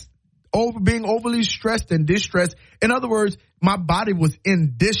stress, being overly stressed and distressed. In other words, my body was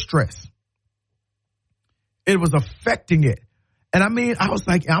in distress. It was affecting it. And I mean, I was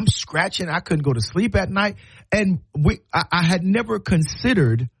like, I'm scratching. I couldn't go to sleep at night. And I had never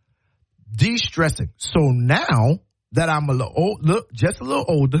considered de-stressing. So now that I'm just a little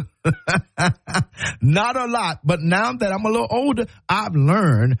older, not a lot, but now that I'm a little older, I've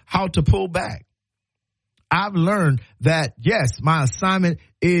learned how to pull back. I've learned that, yes, my assignment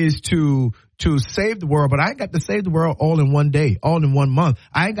is to save the world, but I ain't got to save the world all in one day, all in 1 month.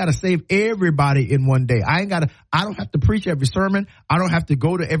 I ain't got to save everybody in one day. I don't have to preach every sermon. I don't have to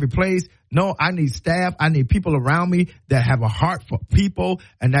go to every place. No, I need staff. I need people around me that have a heart for people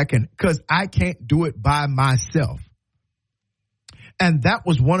and because I can't do it by myself. And that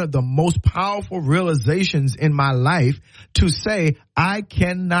was one of the most powerful realizations in my life, to say, I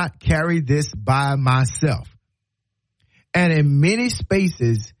cannot carry this by myself. And in many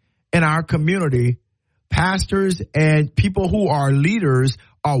spaces in our community, pastors and people who are leaders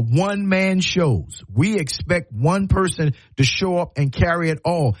are one-man shows. We expect one person to show up and carry it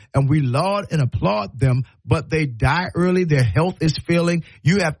all, and we laud and applaud them, but they die early. Their health is failing.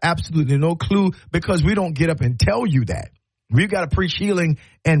 You have absolutely no clue because we don't get up and tell you that. We've got to preach healing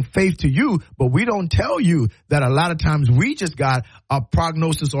and faith to you, but we don't tell you that a lot of times we just got a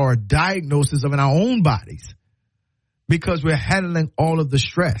prognosis or a diagnosis of in our own bodies because we're handling all of the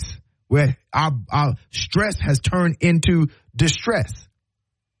stress, where our stress has turned into distress.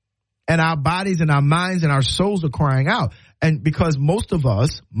 And our bodies and our minds and our souls are crying out. And because most of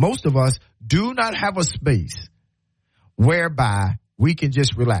us do not have a space whereby we can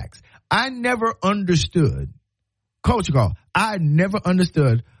just relax. I never understood, Coach Carl, I never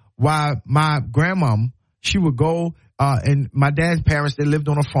understood why my grandmom, she would go, and my dad's parents, they lived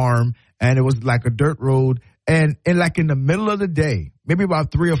on a farm, and it was like a dirt road. And like in the middle of the day, maybe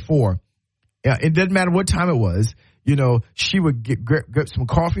about 3 or 4, it didn't matter what time it was, you know, she would get some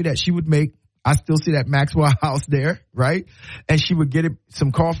coffee that she would make. I still see that Maxwell house there, right? And she would get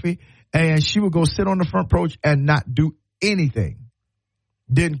some coffee, and she would go sit on the front porch and not do anything.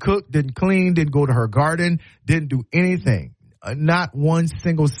 Didn't cook, didn't clean, didn't go to her garden, didn't do anything. Not one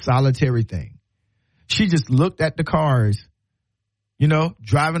single solitary thing. She just looked at the cars, you know,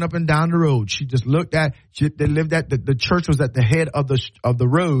 driving up and down the road. She just looked at, they lived at, the church was at the head of the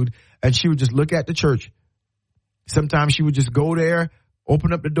road, and she would just look at the church. Sometimes she would just go there,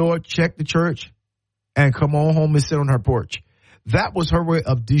 open up the door, check the church, and come on home and sit on her porch. That was her way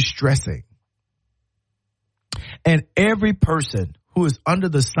of de-stressing. And every person who is under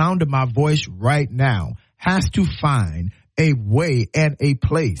the sound of my voice right now has to find a way and a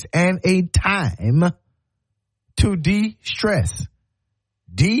place and a time to de-stress.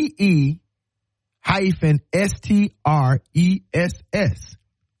 DE-STRESS.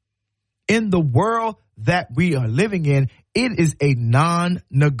 In the world that we are living in, it is a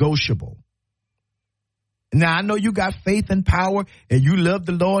non-negotiable. Now, I know you got faith and power and you love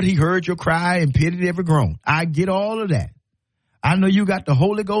the Lord. He heard your cry and pitied every groan. I get all of that. I know you got the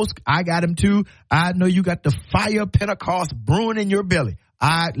Holy Ghost. I got him too. I know you got the fire of Pentecost brewing in your belly.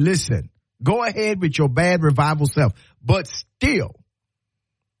 Listen, go ahead with your bad revival self. But still,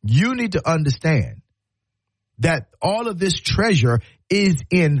 you need to understand that all of this treasure is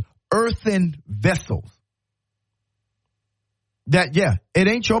in earthen vessels. That, it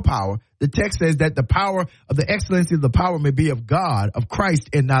ain't your power. The text says that the power of the excellency of the power may be of God, of Christ,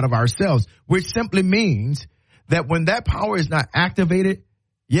 and not of ourselves, which simply means that when that power is not activated,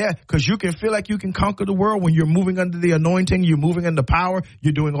 because you can feel like you can conquer the world when you're moving under the anointing, you're moving under power,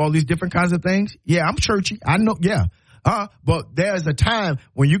 you're doing all these different kinds of things. Yeah, I'm churchy. I know, but there's a time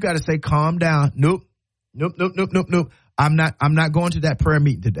when you got to say, calm down. Nope. I'm not going to that prayer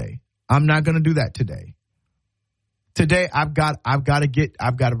meeting today. I'm not going to do that today. Today, I've got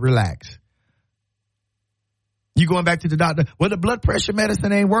to relax. You going back to the doctor? Well, the blood pressure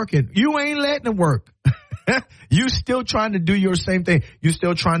medicine ain't working. You ain't letting it work. You still trying to do your same thing. You're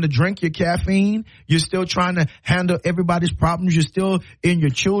still trying to drink your caffeine. You're still trying to handle everybody's problems. You're still in your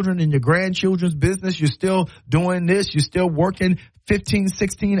children and your grandchildren's business. You're still doing this. You're still working 15,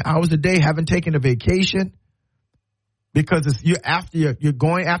 16 hours a day, haven't taken a vacation. Because you're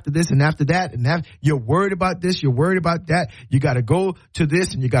going after this and after that, and you're worried about this, you're worried about that. You got to go to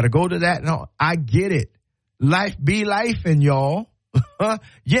this and you got to go to that. No, I get it. Life be life, and y'all.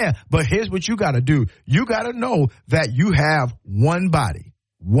 But here's what you got to do. You got to know that you have one body,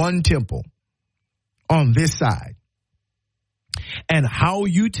 one temple on this side. And how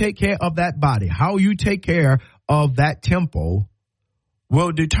you take care of that body, how you take care of that temple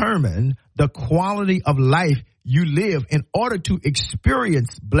will determine the quality of life you live in order to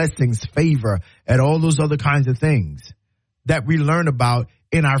experience blessings, favor, and all those other kinds of things that we learn about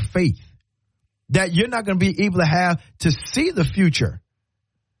in our faith. That you're not going to be able to have to see the future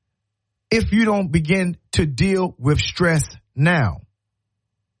if you don't begin to deal with stress now.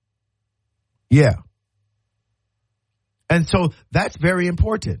 Yeah. And so that's very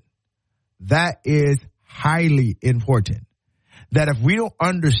important. That is highly important. That if we don't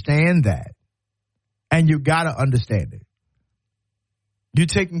understand that, and you got to understand it. You're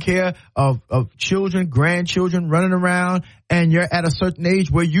taking care of children, grandchildren running around, and you're at a certain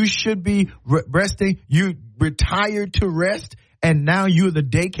age where you should be resting. You retired to rest, and now you're the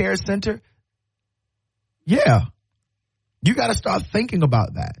daycare center. Yeah. You got to start thinking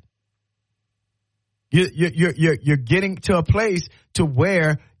about that. You're getting to a place to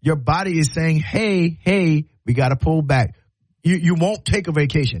where your body is saying, hey, we got to pull back. You won't take a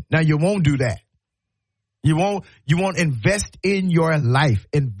vacation. Now, you won't do that. You won't invest in your life,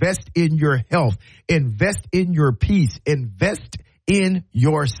 invest in your health, invest in your peace, invest in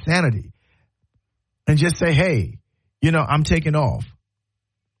your sanity and just say, hey, I'm taking off.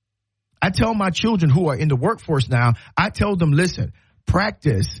 I tell my children who are in the workforce now, I tell them, listen,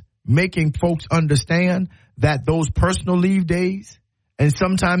 practice making folks understand that those personal leave days and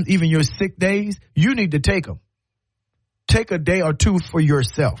sometimes even your sick days, you need to take them. Take a day or two for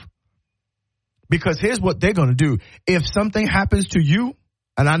yourself. Because here's what they're going to do. If something happens to you,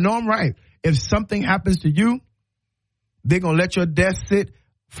 and I know I'm right, if something happens to you, they're going to let your desk sit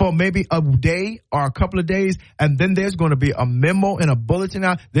for maybe a day or a couple of days, and then there's going to be a memo and a bulletin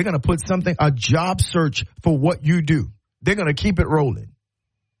out. They're going to put a job search for what you do. They're going to keep it rolling.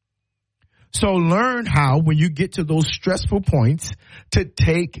 So learn how, when you get to those stressful points, to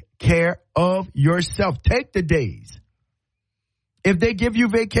take care of yourself. Take the days. If they give you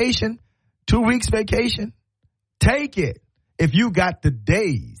vacation, 2 weeks vacation, take it if you got the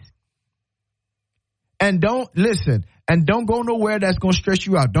days. And don't go nowhere that's going to stress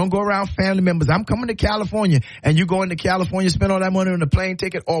you out. Don't go around family members. I'm coming to California, and you go into California, spend all that money on the plane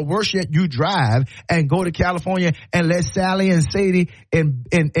ticket, or worse yet, you drive and go to California and let Sally and Sadie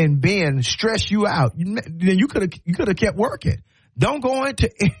and Ben stress you out. Then you could have kept working. Don't go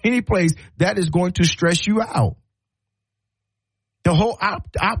into any place that is going to stress you out. The whole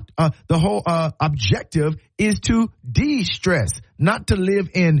objective is to de-stress, not to live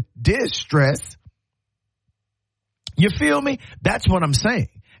in distress. You feel me? That's what I'm saying.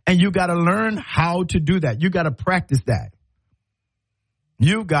 And you got to learn how to do that. You got to practice that.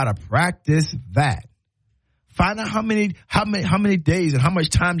 You got to practice that. Find out how many days and how much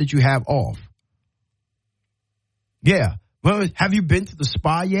time did you have off. Yeah. Well, have you been to the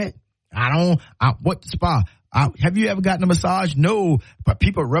spa yet? What spa? Have you ever gotten a massage? No, but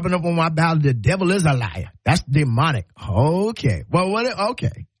people rubbing up on my belly. The devil is a liar. That's demonic. Okay. Well,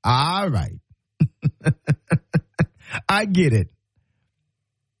 okay. All right. I get it.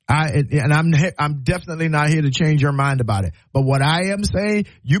 I'm definitely not here to change your mind about it. But what I am saying,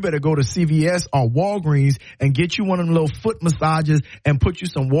 you better go to CVS or Walgreens and get you one of them little foot massages and put you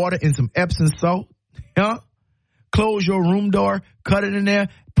some water and some Epsom salt. Huh? Close your room door, cut it in there,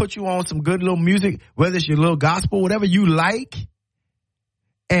 put you on some good little music, whether it's your little gospel, whatever you like,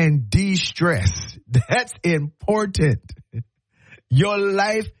 and de-stress. That's important. Your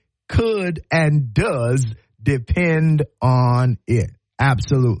life could and does depend on it.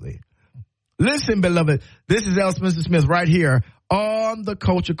 Absolutely. Listen, beloved, this is L. Spencer Smith right here on the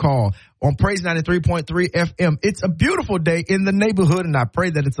Culture Call on Praise 93.3 FM. It's a beautiful day in the neighborhood, and I pray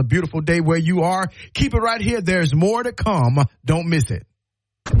that it's a beautiful day where you are. Keep it right here. There's more to come. Don't miss it.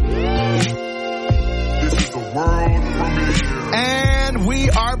 This is the world premiere. And we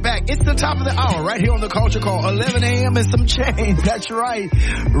are back. It's the top of the hour right here on the Culture Call, 11 a.m. and some change. That's right.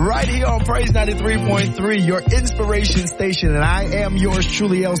 Right here on Praise 93.3, your inspiration station. And I am yours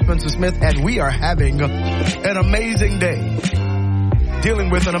truly, L. Spencer Smith, and we are having an amazing day. Dealing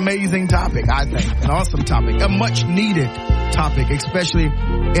with an amazing topic, I think. An awesome topic. A much needed topic, especially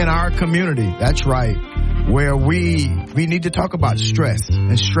in our community. That's right. Where we need to talk about stress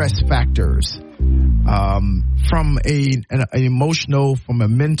and stress factors. From an emotional, from a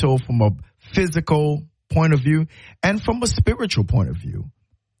mental, from a physical point of view, and from a spiritual point of view.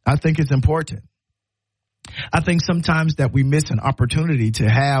 I think it's important. I think sometimes that we miss an opportunity to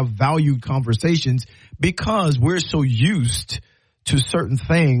have valued conversations because we're so used to certain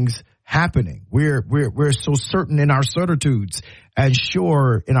things happening. We're so certain in our certitudes and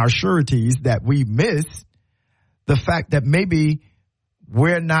sure in our sureties that we miss the fact that maybe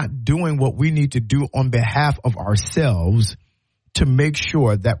we're not doing what we need to do on behalf of ourselves to make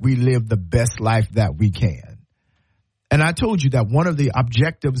sure that we live the best life that we can. And I told you that one of the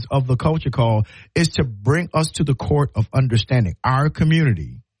objectives of the Culture Call is to bring us to the court of understanding, our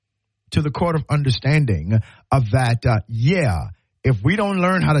community, to the court of understanding of that, if we don't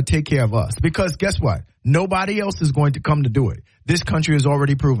learn how to take care of us, because guess what? Nobody else is going to come to do it. This country has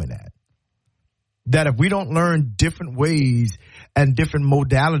already proven that. That if we don't learn different ways and different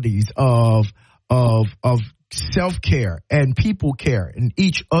modalities of self-care and people care and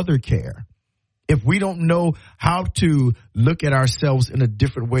each other care, if we don't know how to look at ourselves in a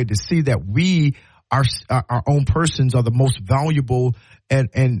different way to see that we, our own persons, are the most valuable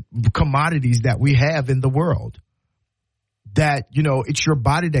and commodities that we have in the world. That, it's your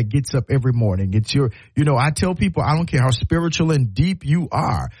body that gets up every morning. It's your, I tell people, I don't care how spiritual and deep you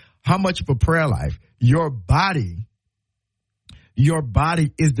are, how much of a prayer life, your body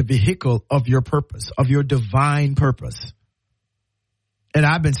is the vehicle of your purpose, of your divine purpose. And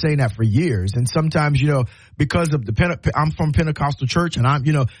I've been saying that for years. And sometimes, because of I'm from Pentecostal church,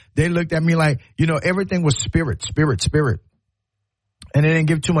 and they looked at me like, everything was spirit. And they didn't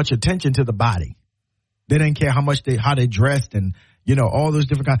give too much attention to the body. They didn't care how they dressed and, all those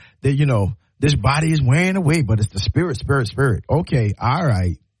different kinds. This body is wearing away, but it's the spirit. Okay, all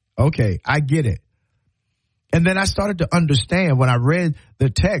right. Okay, I get it. And then I started to understand when I read the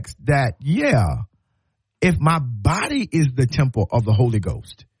text that, if my body is the temple of the Holy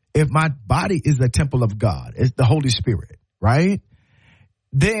Ghost, if my body is the temple of God, it's the Holy Spirit, right?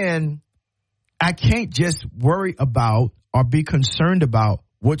 Then I can't just worry about or be concerned about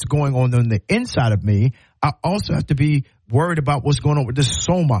what's going on the inside of me. I also have to be worried about what's going on with this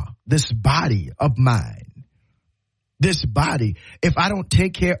soma, this body of mine. This body. If I don't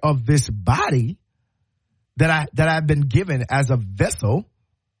take care of this body that I've been given as a vessel,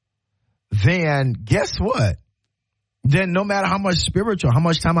 then guess what? Then no matter how much how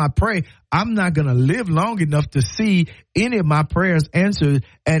much time I pray, I'm not going to live long enough to see any of my prayers answered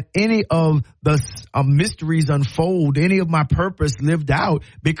and any of the mysteries unfold, any of my purpose lived out,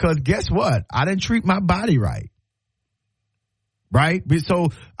 because guess what? I didn't treat my body right. Right? So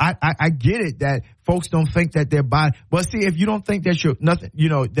I get it that folks don't think that their body, but see, if you don't think that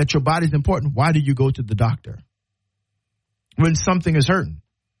that your body's important, why do you go to the doctor when something is hurting?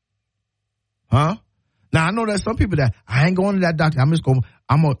 Huh? Now I know there's some people that I ain't going to that doctor. I'm gonna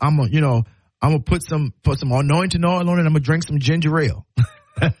put some anointing oil on it. I'm gonna drink some ginger ale.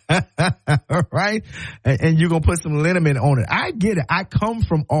 Right? And you're gonna put some liniment on it. I get it. I come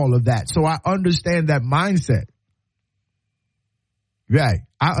from all of that. So I understand that mindset. Right.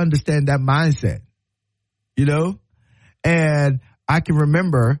 I understand that mindset. And I can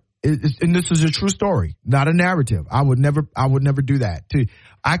remember, and this is a true story, not a narrative. I would never do that.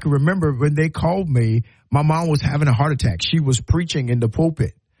 I can remember when they called me, my mom was having a heart attack. She was preaching in the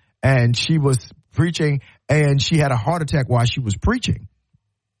pulpit and she was preaching and she had a heart attack while she was preaching.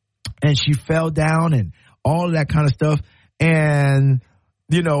 And she fell down and all of that kind of stuff. And,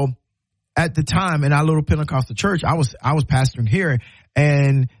 at the time in our little Pentecostal church, I was pastoring here,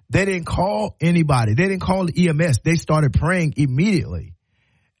 and they didn't call anybody. They didn't call the EMS. They started praying immediately.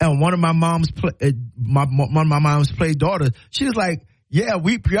 And one of my mom's play daughters, she was like, yeah,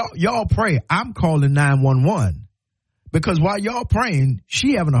 y'all pray. I'm calling 911 because while y'all praying,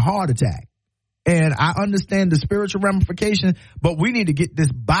 she having a heart attack. And I understand the spiritual ramifications, but we need to get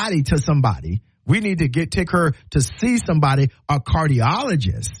this body to somebody. We need to take her to see somebody, a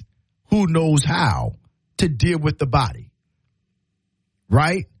cardiologist who knows how to deal with the body.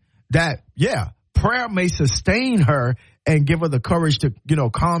 Right? That, prayer may sustain her and give her the courage to,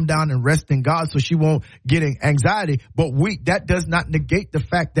 calm down and rest in God so she won't get anxiety. But that does not negate the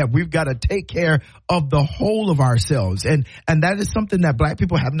fact that we've got to take care of the whole of ourselves. And that is something that black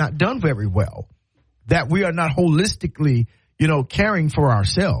people have not done very well, that we are not holistically, caring for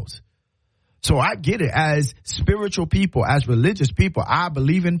ourselves. So I get it. As spiritual people, as religious people, I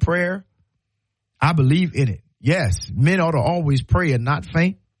believe in prayer. I believe in it. Yes, men ought to always pray and not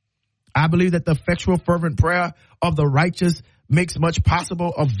faint. I believe that the effectual fervent prayer of the righteous makes much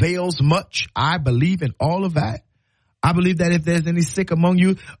possible, avails much. I believe in all of that. I believe that if there's any sick among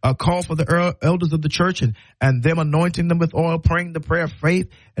you, call for the elders of the church and them anointing them with oil, praying the prayer of faith.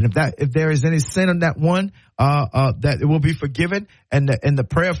 And if there is any sin in that one, that it will be forgiven and the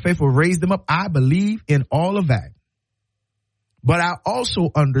prayer of faith will raise them up. I believe in all of that. But I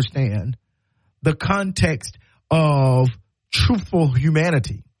also understand the context of truthful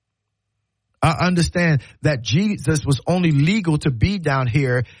humanity. I understand that Jesus was only legal to be down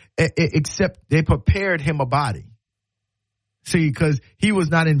here except they prepared him a body. See, because he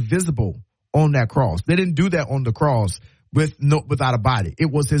was not invisible on that cross. They didn't do that on the cross without a body. It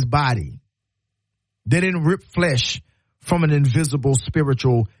was his body. They didn't rip flesh from an invisible,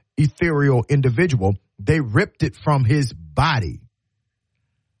 spiritual, ethereal individual. They ripped it from his body.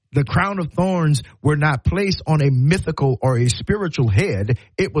 The crown of thorns were not placed on a mythical or a spiritual head.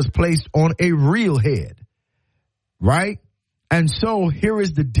 It was placed on a real head. Right? And so here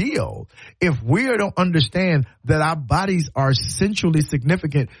is the deal. If we don't understand that our bodies are essentially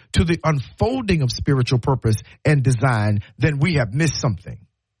significant to the unfolding of spiritual purpose and design, then we have missed something.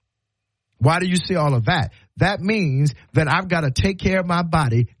 Why do you say all of that? That means that I've got to take care of my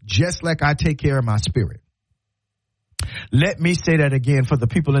body just like I take care of my spirit. Let me say that again for the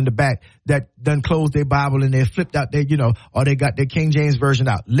people in the back that done closed their Bible and they flipped out their, or they got their King James version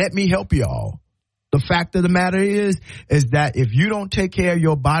out. Let me help y'all. The fact of the matter is that if you don't take care of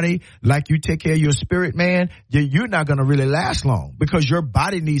your body like you take care of your spirit, man, you're not going to really last long because your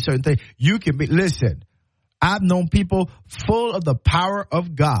body needs certain things. Listen, I've known people full of the power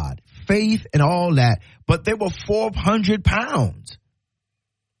of God, faith and all that, but they were 400 pounds.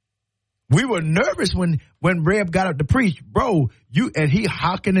 We were nervous when Reb got up to preach, bro. And he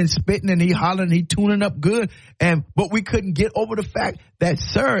hocking and spitting and he hollering, he tuning up good. But we couldn't get over the fact that,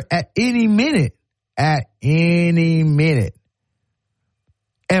 sir, at any minute, and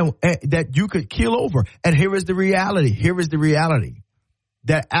that you could keel over. And here is the reality.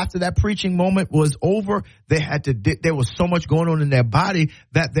 That after that preaching moment was over, there was so much going on in their body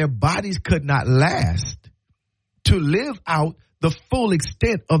that their bodies could not last to live out the full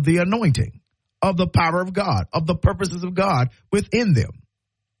extent of the anointing, of the power of God, of the purposes of God within them.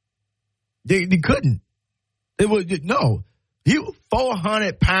 They couldn't. It was, no. You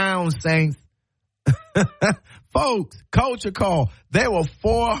 400 pounds, saints. Folks, culture call. They were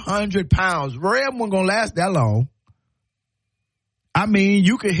 400 pounds. Reb wasn't going to last that long. I mean,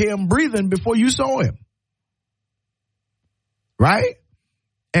 you could hear him breathing before you saw him. Right?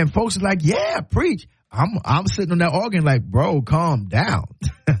 And folks are like, yeah, preach. I'm sitting on that organ like, bro, calm down.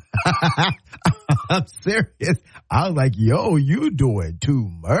 I'm serious. I was like, yo, you doing too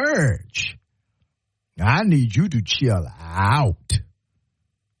much. I need you to chill out.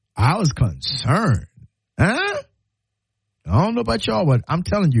 I was concerned. Huh? I don't know about y'all, but I'm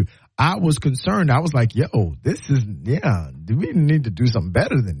telling you, I was concerned. I was like, yo, we need to do something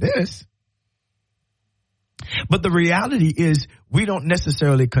better than this. But the reality is we don't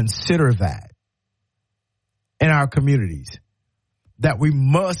necessarily consider that in our communities, that we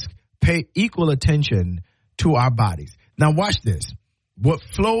must pay equal attention to our bodies. Now watch this. What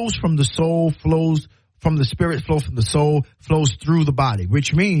flows from the soul flows from the spirit, flows from the soul, flows through the body,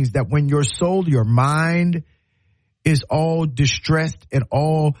 which means that when your soul, your mind is all distressed and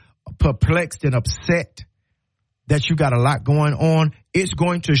all perplexed and upset, that you got a lot going on, it's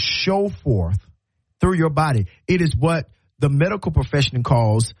going to show forth through your body. It is what the medical profession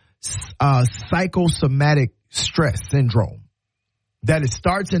calls psychosomatic stress syndrome. That it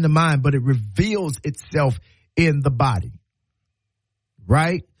starts in the mind, but it reveals itself in the body.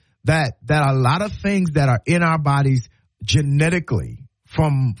 Right? That a lot of things that are in our bodies genetically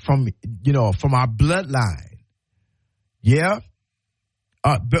from our bloodline. Yeah.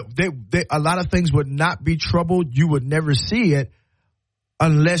 But a lot of things would not be troubled. You would never see it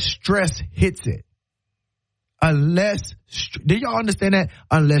unless stress hits it. Do y'all understand that?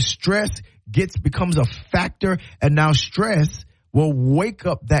 Unless stress becomes a factor, and now stress will wake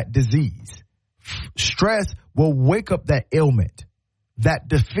up that disease. Stress will wake up that ailment, that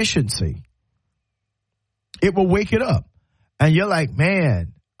deficiency. It will wake it up. And you're like,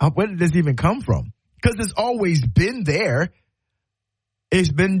 man, where did this even come from? Because it's always been there.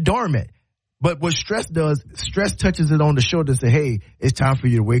 It's been dormant. But what stress does, stress touches it on the shoulder and says, hey, it's time for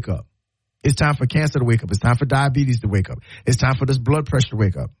you to wake up. It's time for cancer to wake up. It's time for diabetes to wake up. It's time for this blood pressure to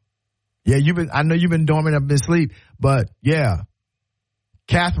wake up. Yeah, I know you've been dormant, I've been asleep, but yeah,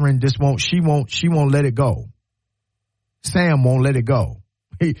 Catherine she won't let it go. Sam won't let it go.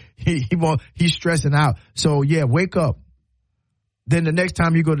 He's stressing out. So yeah, wake up. Then the next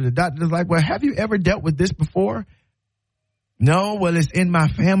time you go to the doctor, it's like, well, have you ever dealt with this before? No, well, it's in my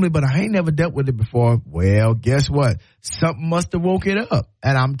family, but I ain't never dealt with it before. Well, guess what? Something must have woke it up.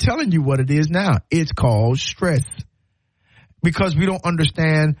 And I'm telling you what it is now. It's called stress. Because we don't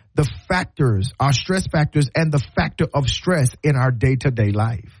understand the factors, our stress factors, and the factor of stress in our day-to-day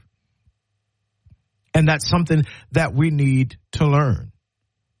life. And that's something that we need to learn,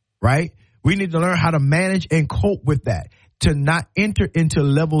 right? We need to learn how to manage and cope with that, to not enter into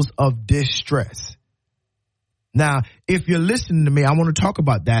levels of distress. Now, if you're listening to me, I want to talk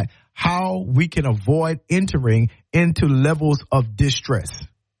about that, how we can avoid entering into levels of distress.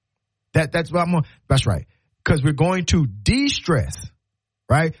 That's right. Because we're going to de-stress,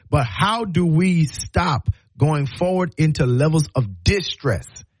 right? But how do we stop going forward into levels of distress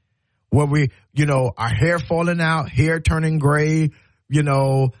where we, our hair falling out, hair turning gray,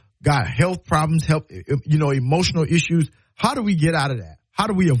 got health problems, emotional issues. How do we get out of that? How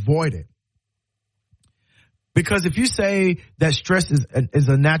do we avoid it? Because if you say that stress is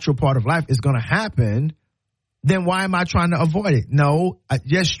a natural part of life, it's going to happen, then why am I trying to avoid it? No,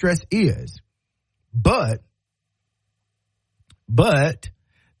 yes, stress is. But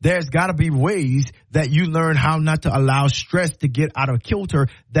there's got to be ways that you learn how not to allow stress to get out of kilter,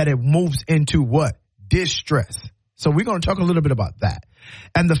 that it moves into what? Distress. So we're going to talk a little bit about that.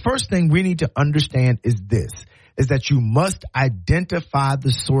 And the first thing we need to understand is this, is that you must identify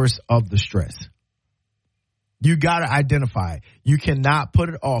the source of the stress. You got to identify it. You cannot put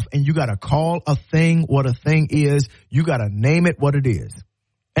it off, and you got to call a thing what a thing is. You got to name it what it is.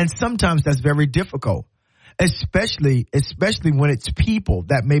 And sometimes that's very difficult, especially when it's people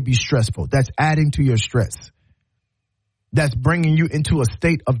that may be stressful, that's adding to your stress. that's bringing you into a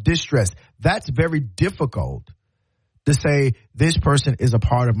state of distress. That's very difficult to say this person is a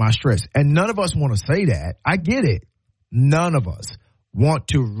part of my stress. And none of us want to say that. I get it. None of us want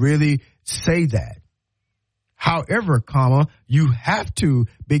to really say that. However, you have to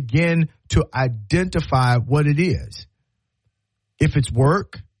begin to identify what it is. If it's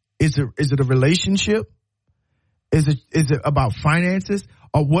work, is it a relationship? Is it about finances?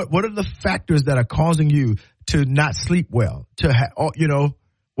 Or what are the factors that are causing you to not sleep well?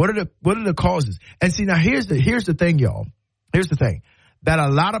 What are the causes? And see, now here's the thing, y'all. Here's the thing. That a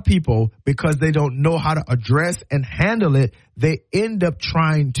lot of people, because they don't know how to address and handle it, they end up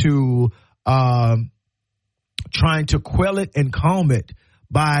trying to quell it and calm it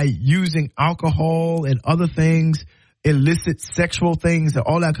by using alcohol and other things, illicit sexual things and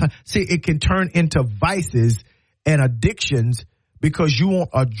all that kind. See, it can turn into vices and addictions because you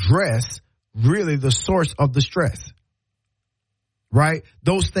won't address really the source of the stress, right?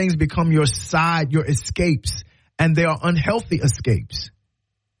 Those things become your escapes, and they are unhealthy escapes.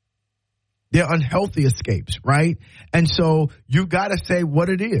 They're unhealthy escapes, right? And so you got to say what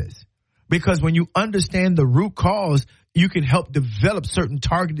it is, because when you understand the root cause, you can help develop certain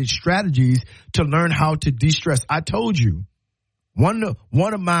targeted strategies to learn how to de-stress. I told you, one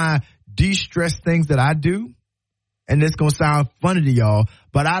of my de-stress things that I do, and it's going to sound funny to y'all,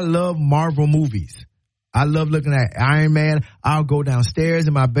 but I love Marvel movies. I love looking at Iron Man. I'll go downstairs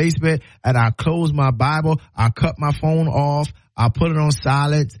in my basement and I'll close my Bible. I'll cut my phone off. I'll put it on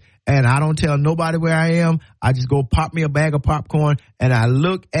silence, and I don't tell nobody where I am. I just go pop me a bag of popcorn and I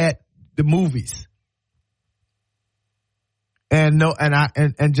look at the movies. And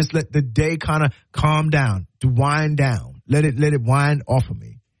just let the day kind of calm down, to wind down. Let it wind off of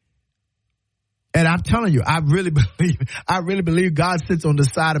me. And I'm telling you, I really believe God sits on the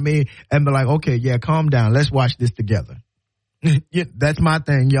side of me and be like, okay, yeah, calm down. Let's watch this together. Yeah, that's my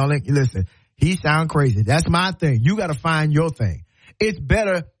thing, y'all. Listen, he sound crazy. That's my thing. You got to find your thing. It's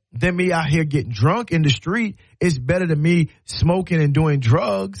better than me out here getting drunk in the street. It's better than me smoking and doing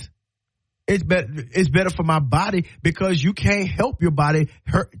drugs. It's better for my body, because you can't help your body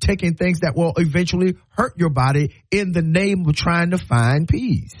taking things that will eventually hurt your body in the name of trying to find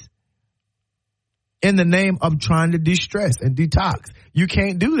peace. In the name of trying to de-stress and detox. You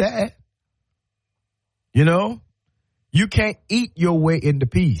can't do that. You can't eat your way into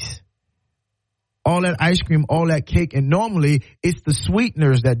peace. All that ice cream, all that cake, and normally it's the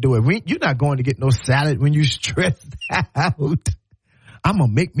sweeteners that do it. You're not going to get no salad when you're stressed out. I'm going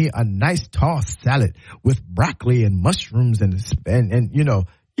to make me a nice tossed salad with broccoli and mushrooms and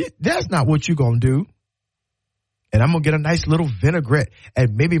that's not what you're going to do. And I'm going to get a nice little vinaigrette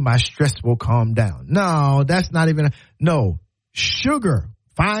and maybe my stress will calm down. No, that's not even, no. Sugar.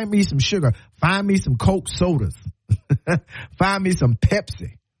 Find me some sugar. Find me some Coke sodas. Find me some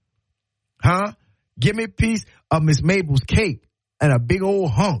Pepsi. Huh? Give me a piece of Miss Mabel's cake and a big old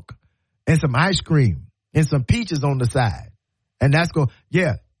hunk and some ice cream and some peaches on the side. And that's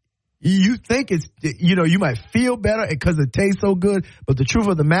you think it's, you might feel better because it tastes so good, but the truth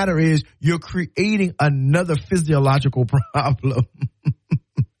of the matter is you're creating another physiological problem.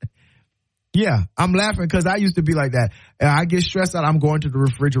 Yeah, I'm laughing because I used to be like that. I get stressed out, I'm going to the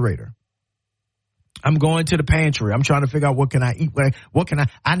refrigerator. I'm going to the pantry. I'm trying to figure out what can I eat.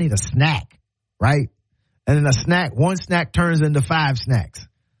 I need a snack, right? And then one snack turns into 5 snacks.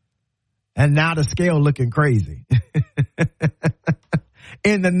 And now the scale looking crazy.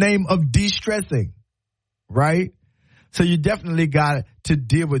 In the name of de-stressing, right? So you definitely got to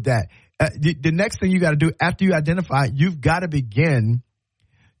deal with that. The next thing you got to do after you identify, you've got to begin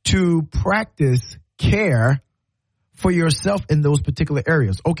to practice care for yourself in those particular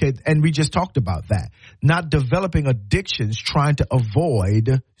areas. Okay, and we just talked about that. Not developing addictions, trying to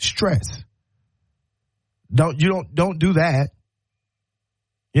avoid stress. Don't do that.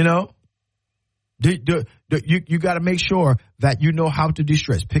 You got to make sure that you know how to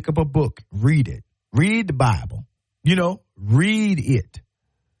de-stress. Pick up a book, read it. Read the Bible. Read it.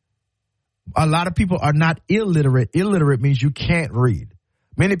 A lot of people are not illiterate. Illiterate means you can't read.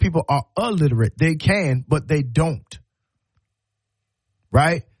 Many people are illiterate. They can, but they don't.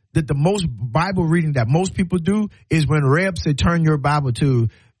 Right? That the most Bible reading that most people do is when Reb said, turn your Bible to,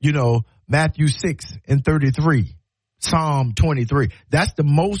 Matthew 6:33. Psalm 23. That's the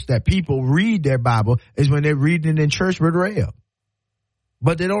most that people read their Bible, is when they're reading it in church with Reb.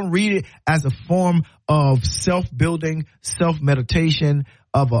 But they don't read it as a form of self-building, self-meditation,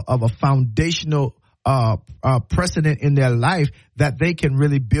 of a foundational precedent in their life that they can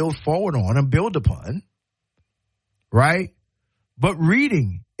really build forward on and build upon. Right? But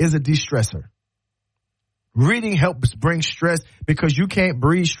reading is a de-stressor. Reading helps bring stress because you can't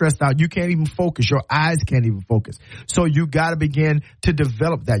breathe stressed out. You can't even focus. Your eyes can't even focus. So you got to begin to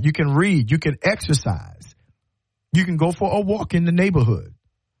develop that. You can read. You can exercise. You can go for a walk in the neighborhood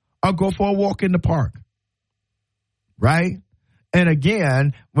or go for a walk in the park. Right? And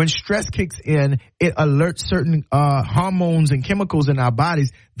again, when stress kicks in, it alerts certain hormones and chemicals in our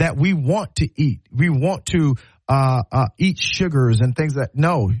bodies that we want to eat. We want to eat sugars and things like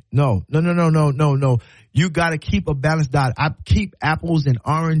no. You got to keep a balanced diet. I keep apples and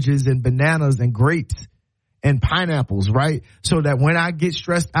oranges and bananas and grapes and pineapples, right? So that when I get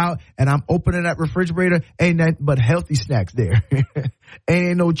stressed out and I'm opening that refrigerator, ain't nothing but healthy snacks there.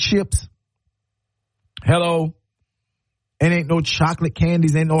 Ain't no chips. Hello. And ain't no chocolate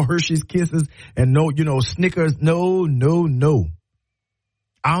candies, ain't no Hershey's Kisses, and no, Snickers. No.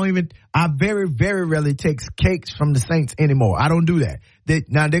 I very, very rarely take cakes from the Saints anymore. I don't do that.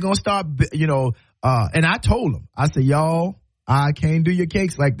 Now they're going to start, and I told them, I said, y'all, I can't do your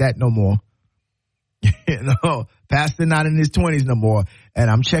cakes like that no more. Pastor not in his 20s no more. And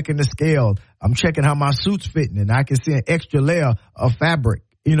I'm checking the scale. I'm checking how my suit's fitting, and I can see an extra layer of fabric,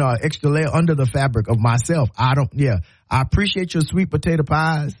 an extra layer under the fabric of myself. I appreciate your sweet potato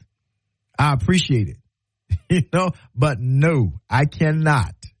pies. I appreciate it, but no, I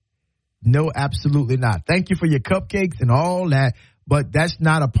cannot. No, absolutely not. Thank you for your cupcakes and all that, but that's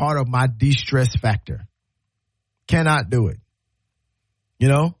not a part of my de-stress factor. Cannot do it.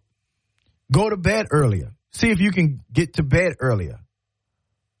 Go to bed earlier. See if you can get to bed earlier.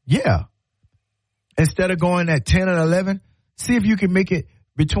 Yeah. Instead of going at 10 or 11, see if you can make it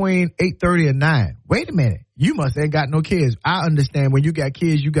between 8:30 and 9. Wait a minute. You must ain't got no kids. I understand when you got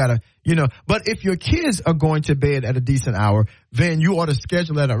kids, you got to, but if your kids are going to bed at a decent hour, then you ought to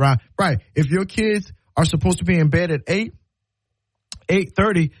schedule that around. Right. If your kids are supposed to be in bed at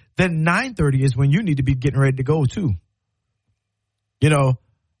 8:30, then 9:30 is when you need to be getting ready to go too.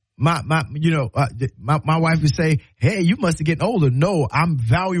 My wife would say, hey, you must be getting older. No, I'm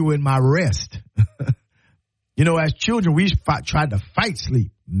valuing my rest. As children, we tried to fight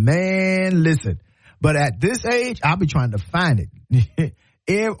sleep. Man, listen. But at this age, I'll be trying to find it.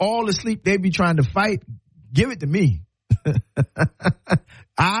 All the sleep they be trying to fight, give it to me.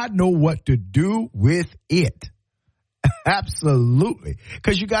 I know what to do with it. Absolutely.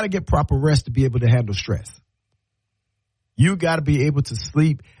 Because you got to get proper rest to be able to handle stress. You got to be able to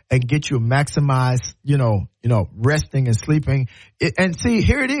sleep and get you maximize, resting and sleeping. And see,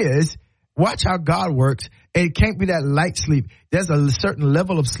 here it is. Watch how God works. It can't be that light sleep. There's a certain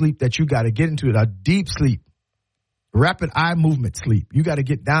level of sleep that you got to get into, a deep sleep, rapid eye movement sleep. You got to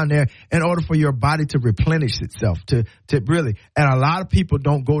get down there in order for your body to replenish itself, to really. And a lot of people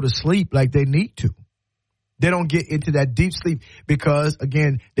don't go to sleep like they need to. They don't get into that deep sleep because,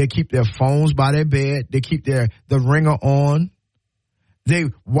 again, they keep their phones by their bed. They keep the ringer on. They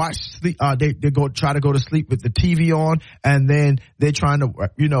watch sleep. They try to go to sleep with the TV on, and then they're trying to,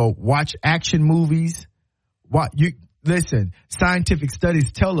 watch action movies. Listen, scientific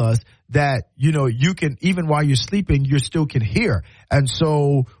studies tell us that, you can, even while you're sleeping, you still can hear. And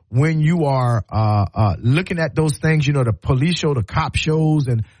so when you are looking at those things, the police show, the cop shows,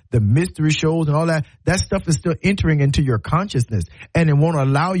 and the mystery shows and all that stuff is still entering into your consciousness, and it won't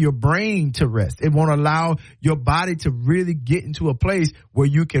allow your brain to rest. It won't allow your body to really get into a place where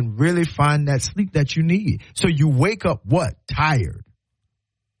you can really find that sleep that you need. So you wake up tired.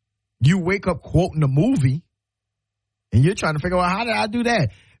 You wake up quoting a movie, and you're trying to figure out, how did I do that?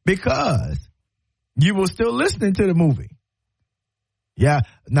 Because you were still listening to the movie. Yeah.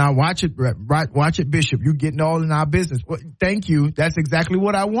 Now watch it, Bishop. You're getting all in our business. Well, thank you. That's exactly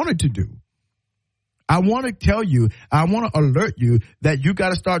what I wanted to do. I want to tell you, I want to alert you that you got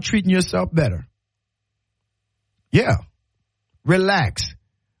to start treating yourself better. Yeah. Relax.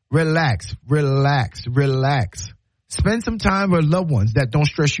 Spend some time with loved ones that don't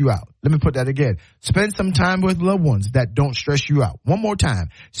stress you out. Let me put that again. Spend some time with loved ones that don't stress you out. One more time.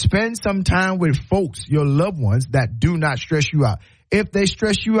 Spend some time with folks, your loved ones, that do not stress you out. If they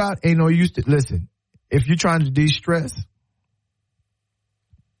stress you out, ain't no use to listen. If you're trying to de-stress,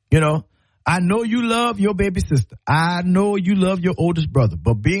 I know you love your baby sister. I know you love your oldest brother.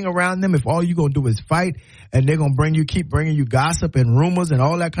 But being around them, if all you're going to do is fight, and they're going to keep bringing you gossip and rumors and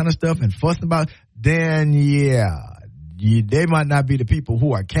all that kind of stuff and fussing about, then they might not be the people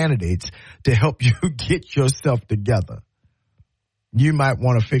who are candidates to help you get yourself together. You might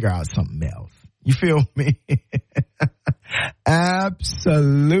want to figure out something else. You feel me?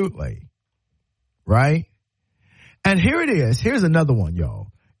 Absolutely. Right? And here it is. Here's another one, y'all.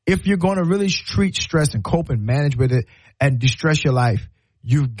 If you're going to really treat stress and cope and manage with it and de-stress your life,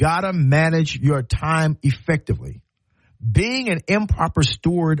 You've got to manage your time effectively. Being an improper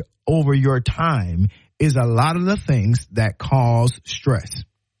steward over your time is a lot of the things that cause stress.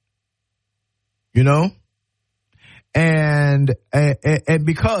 You know? And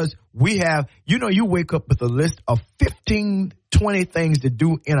because we have, you wake up with a list of 15, 20 things to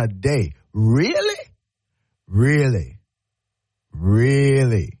do in a day. Really? Really?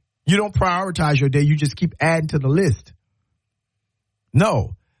 Really? You don't prioritize your day. You just keep adding to the list.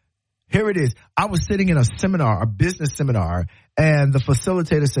 No. Here it is. I was sitting in a seminar, a business seminar, and the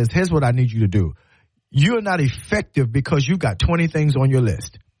facilitator says, here's what I need you to do. You're not effective because you've got 20 things on your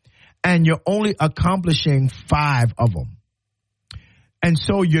list, and you're only accomplishing 5 of them. And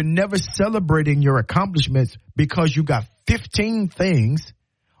so you're never celebrating your accomplishments because you got 15 things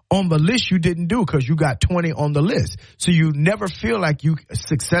on the list you didn't do because you got 20 on the list. So you never feel like you're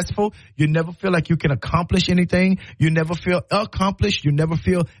successful. You never feel like you can accomplish anything. You never feel accomplished. You never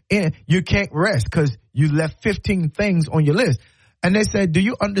feel you can't rest because you left 15 things on your list. And they said, do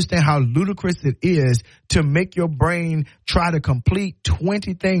you understand how ludicrous it is to make your brain try to complete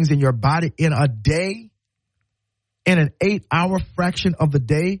 20 things in your body in a day? In an 8-hour fraction of the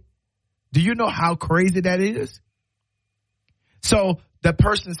day? Do you know how crazy that is? So the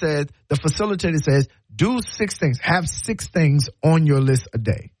person says, the facilitator says, do 6 things. Have 6 things on your list a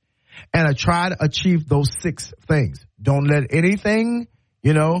day. And I try to achieve those 6 things. Don't let anything,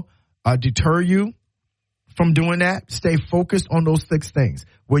 deter you from doing that. Stay focused on those 6 things.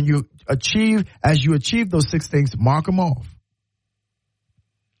 As you achieve those 6 things, mark them off.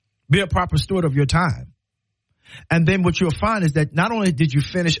 Be a proper steward of your time. And then what you'll find is that not only did you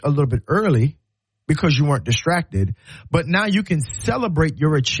finish a little bit early because you weren't distracted, but now you can celebrate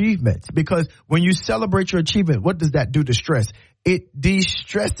your achievements, because when you celebrate your achievement, what does that do to stress? It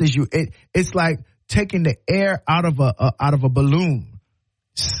de-stresses you. It's like taking the air out of a balloon.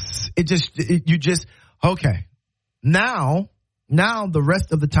 Okay. Now the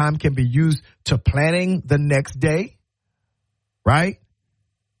rest of the time can be used to planning the next day, right?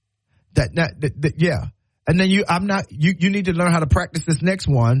 Yeah. And then you need to learn how to practice this next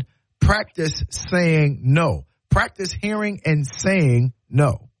one. Practice saying no. Practice hearing and saying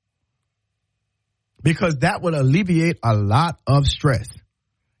no. Because that would alleviate a lot of stress.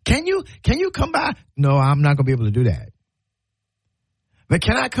 Can you come by? No, I'm not going to be able to do that. But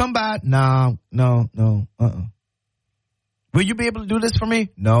can I come by? No. Will you be able to do this for me?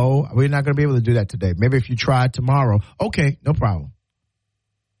 No, we're not going to be able to do that today. Maybe if you try tomorrow. Okay, no problem.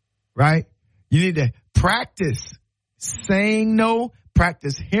 Right? You need to practice saying no,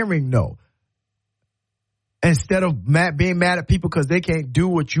 practice hearing no. Instead of being mad at people because they can't do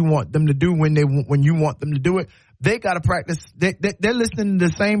what you want them to do when you want them to do it, they got to practice. They're listening to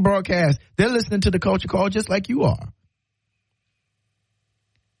the same broadcast. They're listening to the Culture Call just like you are.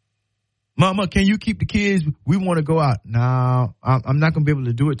 Mama, can you keep the kids? We want to go out. No, I'm not going to be able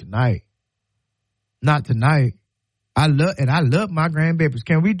to do it tonight. Not tonight. I love my grandbabies.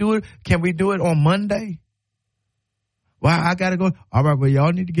 Can we do it? Can we do it on Monday? Well, I got to go. All right, well,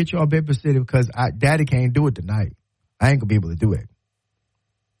 y'all need to get y'all babysitter because Daddy can't do it tonight. I ain't going to be able to do it.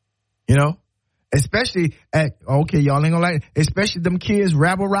 Especially y'all ain't going to like it. Especially them kids,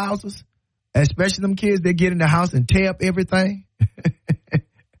 rabble rousers. Especially them kids that get in the house and tear up everything.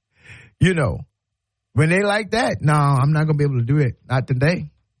 When they like that, no, I'm not going to be able to do it. Not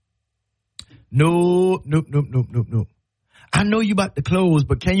today. Nope. I know you about to close,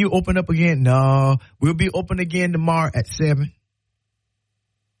 but can you open up again? No, we'll be open again tomorrow at 7.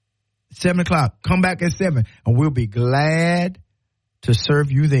 7 o'clock. Come back at 7, and we'll be glad to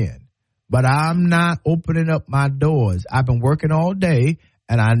serve you then. But I'm not opening up my doors. I've been working all day,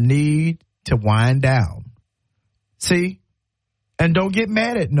 and I need to wind down. See? And don't get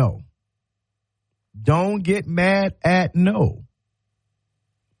mad at no. Don't get mad at no.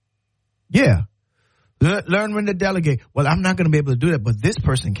 Yeah. Learn when to delegate. Well, I'm not going to be able to do that, but this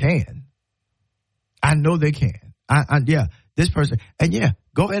person can. I know they can. This person. And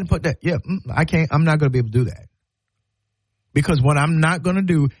go ahead and put that. Yeah, I can't. I'm not going to be able to do that. Because what I'm not going to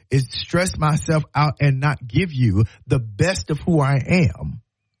do is stress myself out and not give you the best of who I am,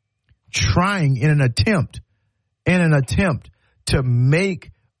 trying in an attempt to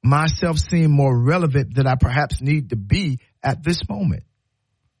make myself seem more relevant than I perhaps need to be at this moment.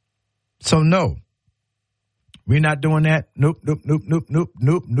 So no, we're not doing that. Nope.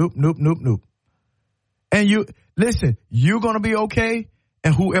 And you, listen, you're going to be okay.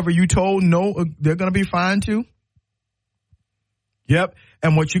 And whoever you told no, they're going to be fine too. Yep.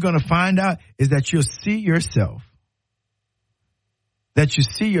 And what you're going to find out is that you'll see yourself. That you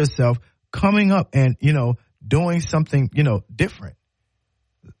see yourself coming up and, doing something, different.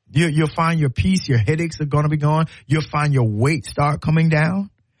 You'll find your peace. Your headaches are going to be gone. You'll find your weight start coming down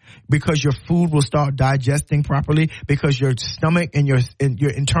because your food will start digesting properly, because your stomach and your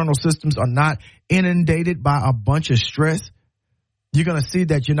internal systems are not inundated by a bunch of stress. You're going to see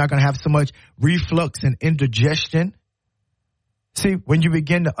that you're not going to have so much reflux and indigestion. See, when you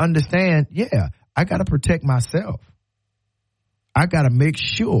begin to understand, I got to protect myself. I got to make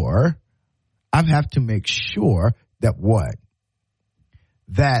sure, I have to make sure that what?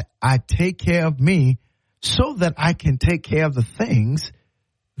 That I take care of me so that I can take care of the things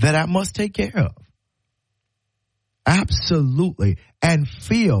that I must take care of. Absolutely. And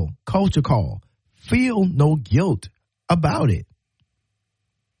feel, culture call, feel no guilt about it.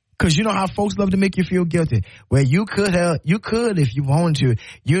 Because you know how folks love to make you feel guilty. Well, you could if you wanted to.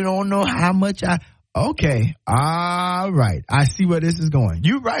 You don't know how much okay, all right. I see where this is going.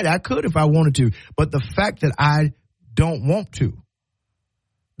 You're right, I could if I wanted to. But the fact that I don't want to,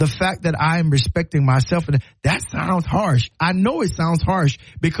 the fact that I am respecting myself, and that sounds harsh. I know it sounds harsh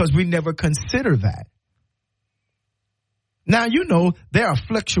because we never consider that. Now, you know, there are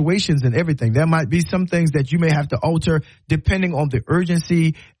fluctuations in everything. There might be some things that you may have to alter depending on the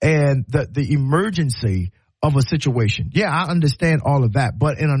urgency and the emergency of a situation. Yeah, I understand all of that.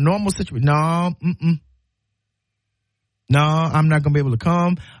 But in a normal situation, no, I'm not going to be able to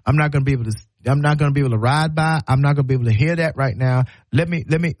come. I'm not going to be able to ride by. I'm not going to be able to hear that right now. Let me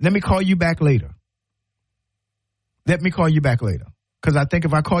call you back later. Let me call you back later. Because I think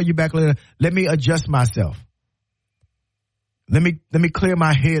if I call you back later, let me adjust myself. Let me clear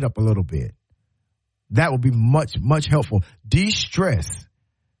my head up a little bit. That would be much, much helpful. De-stress.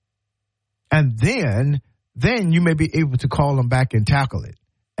 And then you may be able to call them back and tackle it.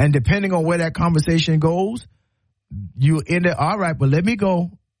 And depending on where that conversation goes, you end it, all right, but let me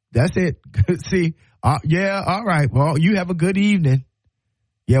go. That's it. See, all right. Well, you have a good evening.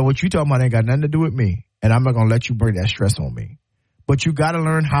 Yeah, what you talking about ain't got nothing to do with me. And I'm not going to let you bring that stress on me. But you got to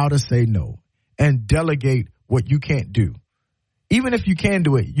learn how to say no and delegate what you can't do. Even if you can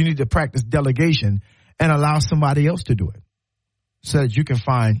do it, you need to practice delegation and allow somebody else to do it so that you can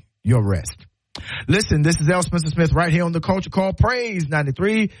find your rest. Listen, this is L. Spencer Smith right here on the Culture Call Praise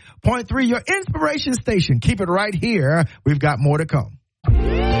 93.3, your inspiration station. Keep it right here. We've got more to come.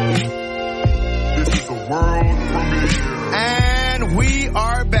 This is the world premiere. And we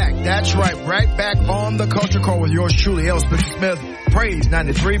are back. That's right back on the Culture Call with yours truly, L. Spencer Smith. Praise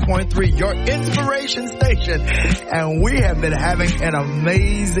 93.3, your inspiration station. And we have been having an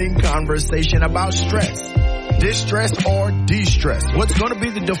amazing conversation about stress. Distress or de-stress? What's going to be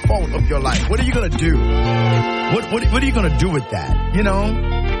the default of your life? What are you going to do? What are you going to do with that? You know,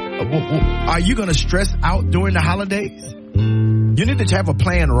 are you going to stress out during the holidays? You need to have a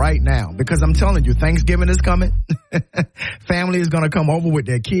plan right now, because I'm telling you, Thanksgiving is coming. Family is going to come over with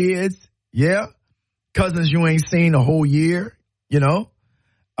their kids. Yeah. Cousins you ain't seen a whole year. You know,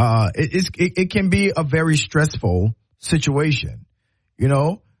 it can be a very stressful situation. You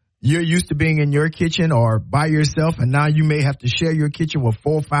know, you're used to being in your kitchen or by yourself, and now you may have to share your kitchen with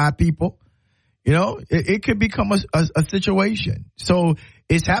 4 or 5 people. You know, it could become a situation. So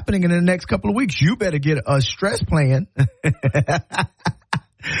it's happening in the next couple of weeks. You better get a stress plan.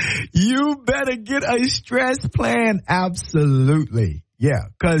 You better get a stress plan. Absolutely. Yeah.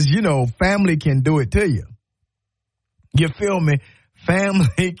 Because, you know, family can do it to you. You feel me?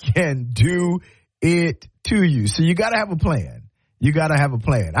 Family can do it to you. So you got to have a plan. You got to have a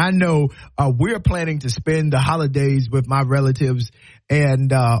plan. I know we're planning to spend the holidays with my relatives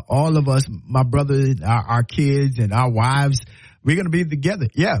and all of us, my brother, our kids and our wives. We're going to be together.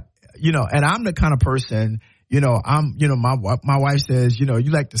 Yeah. You know, and I'm the kind of person, you know, my wife says, you know,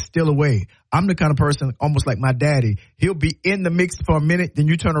 you like to steal away. I'm the kind of person almost like my daddy. He'll be in the mix for a minute. Then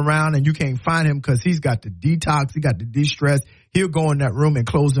you turn around and you can't find him because he's got to detox. He got to de-stress. He'll go in that room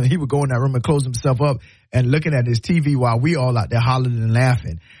and he would go in that room and close himself up and looking at his TV while we all out there hollering and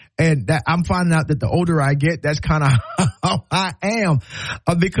laughing. And that I'm finding out that the older I get, that's kind of how I am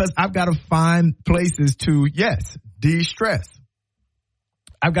because I've got to find places to, yes, de-stress.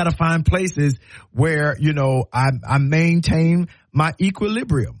 I've got to find places where, you know, I maintain my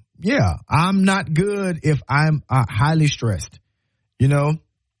equilibrium. Yeah, I'm not good if I'm highly stressed. You know,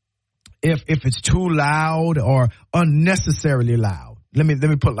 if it's too loud or unnecessarily loud. Let me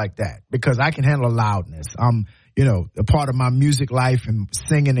put it like that, because I can handle loudness. You know, a part of my music life and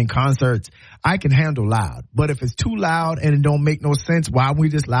singing and concerts, I can handle loud. But if it's too loud and it don't make no sense, why are we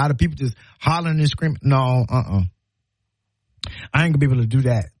just loud and people just hollering and screaming? No, I ain't gonna be able to do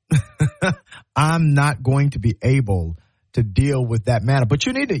that. I'm not going to be able to deal with that matter. But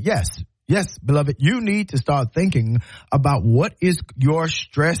you need to, yes, Yes, beloved, you need to start thinking about what is your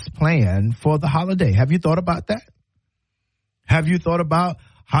stress plan for the holiday. Have you thought about that? Have you thought about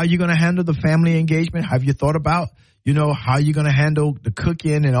how you're going to handle the family engagement? Have you thought about, how you're going to handle the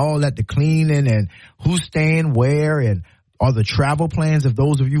cooking and all that, the cleaning and who's staying where, and are the travel plans of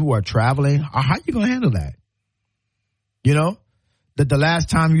those of you who are traveling? How are you going to handle that? That the last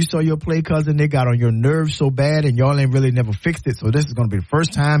time you saw your play cousin, they got on your nerves so bad and y'all ain't really never fixed it. So this is going to be the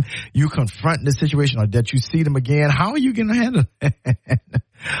first time you confront the situation or that you see them again. How are you going to handle it?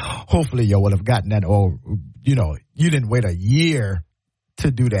 Hopefully y'all would have gotten that. Or, you didn't wait a year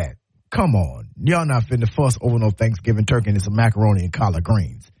to do that. Come on. Y'all not finna fuss over no Thanksgiving turkey and some macaroni and collard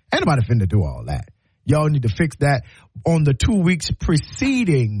greens. Ain't nobody finna do all that. Y'all need to fix that on the 2 weeks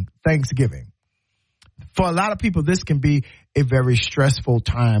preceding Thanksgiving. For a lot of people, this can be a very stressful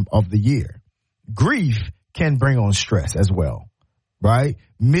time of the year. Grief can bring on stress as well, right?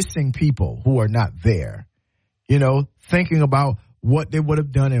 Missing people who are not there, thinking about what they would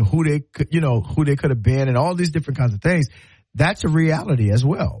have done and who they could have been and all these different kinds of things. That's a reality as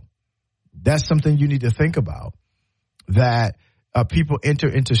well. That's something you need to think about, that people enter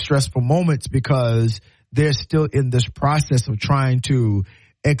into stressful moments because they're still in this process of trying to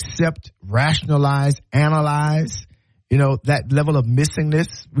accept, rationalize, analyze, that level of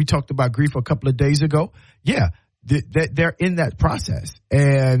missingness. We talked about grief a couple of days ago. Yeah, they're in that process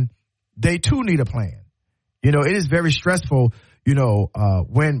and they too need a plan. It is very stressful,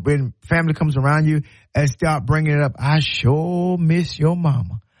 when family comes around you and start bringing it up. I sure miss your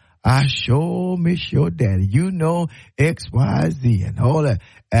mama. I sure miss your daddy. X, Y, Z and all that.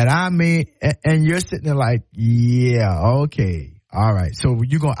 And and you're sitting there like, yeah, okay. All right, so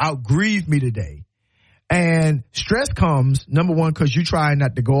you're going to out-grieve me today. And stress comes, number one, because you try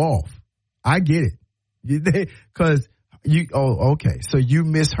not to go off. I get it. Because okay, so you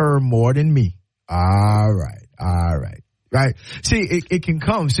miss her more than me. All right. Right? See, it can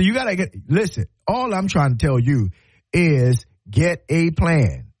come. So you got to listen, all I'm trying to tell you is get a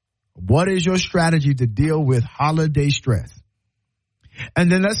plan. What is your strategy to deal with holiday stress?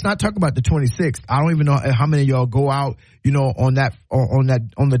 And then let's not talk about the 26th. I don't even know how many of y'all go out, on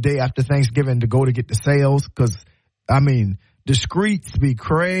the day after Thanksgiving to go to get the sales. Cause the streets be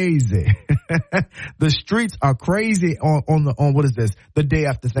crazy. The streets are crazy on what is this? The day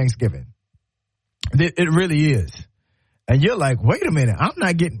after Thanksgiving. It really is. And you're like, wait a minute. I'm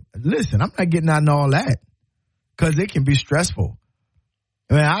not getting out in all that, cause it can be stressful.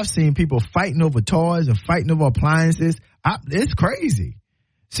 I've seen people fighting over toys and fighting over appliances. It's crazy.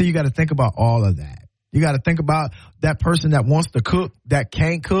 So you got to think about all of that. You got to think about that person that wants to cook, that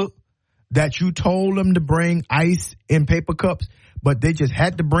can't cook, that you told them to bring ice in paper cups, but they just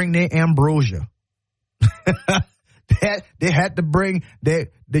had to bring their ambrosia. They had to bring they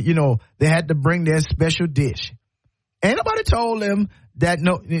had to bring their special dish. Ain't nobody told them that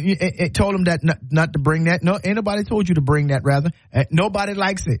not to bring that. No, ain't nobody told you to bring that, rather. Nobody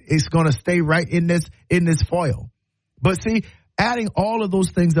likes it. It's going to stay right in this foil. But see, adding all of those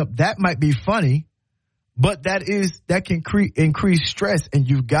things up, that might be funny, but that can increase stress, and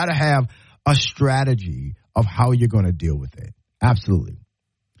you've got to have a strategy of how you're going to deal with it. Absolutely.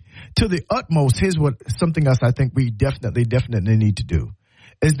 To the utmost, here's something else I think we definitely need to do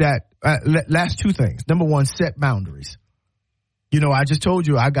is that last two things. Number one, set boundaries. I just told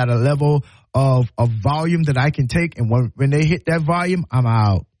you I got a level of volume that I can take, and when they hit that volume, I'm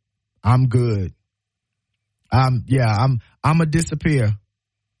out. I'm good. I'm gonna disappear.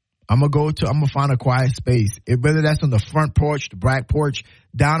 I'm gonna find a quiet space. Whether that's on the front porch, the back porch,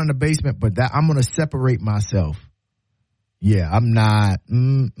 down in the basement, but I'm gonna separate myself. Yeah, I'm not.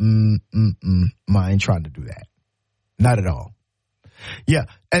 I ain't trying to do that. Not at all. Yeah,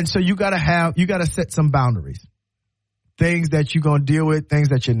 and so you gotta set some boundaries. Things that you're gonna deal with, things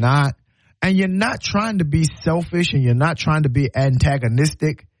that you're not, and you're not trying to be selfish, and you're not trying to be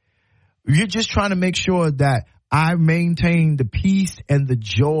antagonistic. You're just trying to make sure that I maintain the peace and the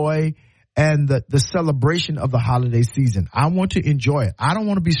joy and the celebration of the holiday season. I want to enjoy it. I don't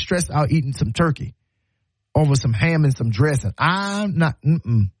want to be stressed out eating some turkey over some ham and some dressing. I'm not.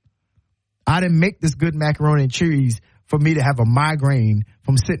 I didn't make this good macaroni and cheese for me to have a migraine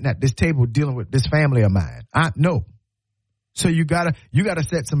from sitting at this table dealing with this family of mine. No. So you gotta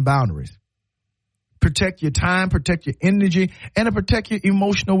set some boundaries. Protect your time, protect your energy, and protect your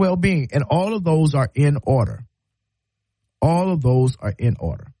emotional well-being. And all of those are in order. All of those are in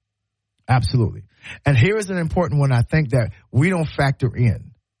order. Absolutely. And here is an important one I think that we don't factor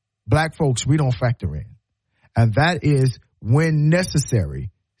in. Black folks, we don't factor in. And that is, when necessary,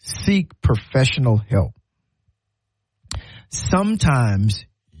 seek professional help. Sometimes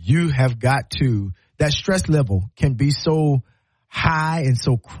you have got to, that stress level can be so high and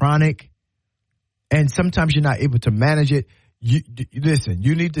so chronic, and sometimes you're not able to manage it. Listen,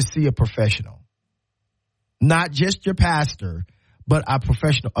 you need to see a professional, not just your pastor, but a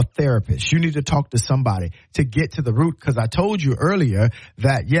professional, a therapist. You need to talk to somebody to get to the root, because I told you earlier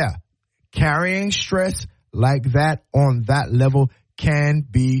that, carrying stress like that on that level can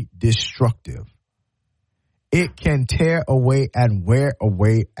be destructive. It can tear away and wear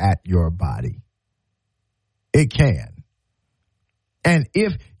away at your body. It can. And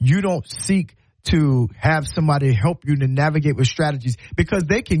if you don't seek to have somebody help you to navigate with strategies, because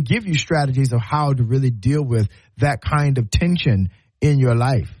they can give you strategies of how to really deal with that kind of tension in your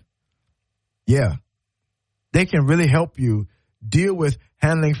life. Yeah. They can really help you deal with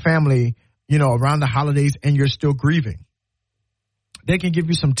handling family, around the holidays and you're still grieving. They can give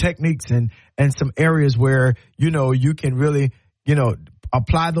you some techniques and some areas where, you can really,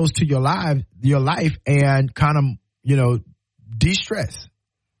 apply those to your life and kind of, de-stress.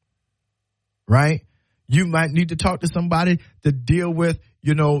 Right? You might need to talk to somebody to deal with,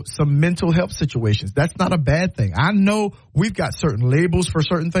 some mental health situations. That's not a bad thing. I know we've got certain labels for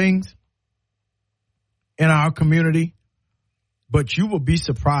certain things in our community, but you will be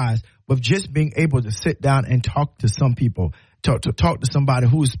surprised with just being able to sit down and talk to some people, talk to somebody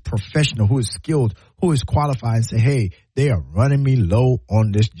who is professional, who is skilled, who is qualified, and say, hey, they are running me low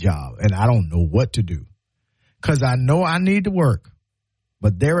on this job and I don't know what to do, because I know I need to work.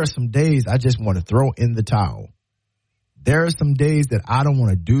 But there are some days I just want to throw in the towel. There are some days that I don't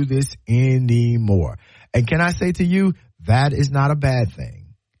want to do this anymore. And can I say to you, that is not a bad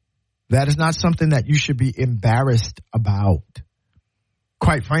thing. That is not something that you should be embarrassed about.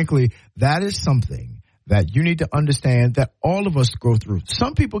 Quite frankly, that is something that you need to understand that all of us go through.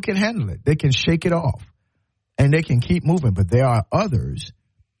 Some people can handle it. They can shake it off and they can keep moving. But there are others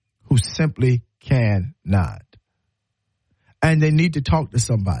who simply cannot. And they need to talk to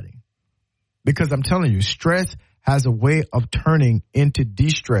somebody, because I'm telling you, stress has a way of turning into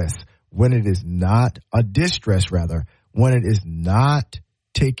distress when it is not, a distress rather, when it is not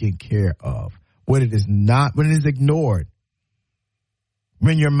taken care of, when it is ignored,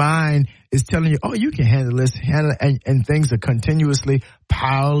 when your mind is telling you, oh, you can handle this, and things are continuously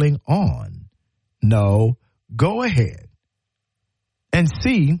piling on. No, go ahead and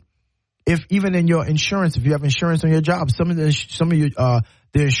see. If even in your insurance, if you have insurance on your job, some of the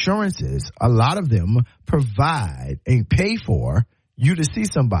insurances, a lot of them provide and pay for you to see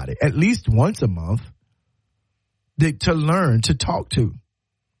somebody at least once a month to learn, to talk to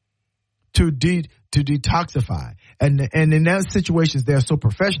detoxify. And in those situations, they're so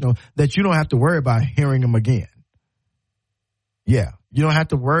professional that you don't have to worry about hearing them again. Yeah. You don't have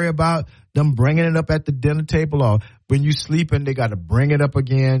to worry about them bringing it up at the dinner table, or when you sleeping, they got to bring it up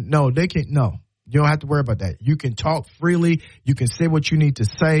again. No, they can't. No, you don't have to worry about that. You can talk freely. You can say what you need to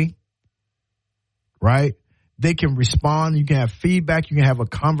say, right? They can respond. You can have feedback. You can have a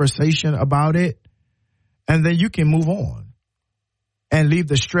conversation about it, and then you can move on and leave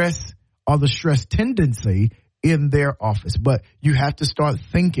the stress or the stress tendency in their office. But you have to start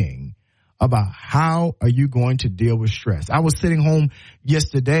thinking about how are you going to deal with stress. I was sitting home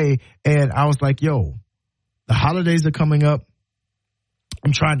yesterday and I was like, the holidays are coming up.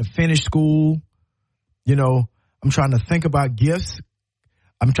 I'm trying to finish school. I'm trying to think about gifts.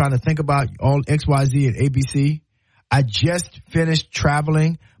 I'm trying to think about all XYZ and ABC. I just finished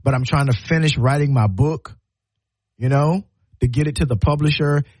traveling, but I'm trying to finish writing my book, to get it to the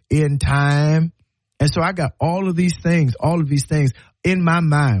publisher in time. And so I got all of these things in my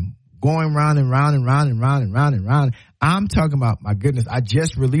mind, going round and round and round and round and round and round. I'm talking about, my goodness, I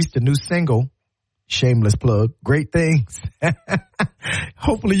just released a new single. Shameless plug. Great things.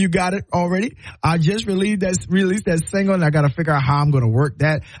 Hopefully you got it already. I just released that single, and I got to figure out how I'm going to work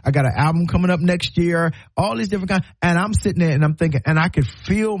that. I got an album coming up next year, all these different kinds. And I'm sitting there and I'm thinking, and I could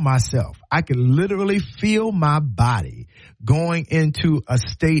feel myself. I could literally feel my body going into a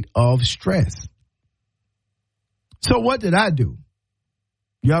state of stress. So what did I do?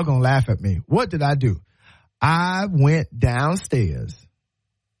 Y'all gonna laugh at me. What did I do? I went downstairs,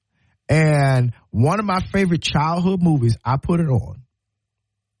 and one of my favorite childhood movies, I put it on,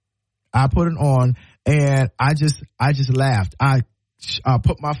 and I just laughed. I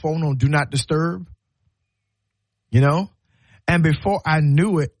put my phone on Do Not Disturb, and before I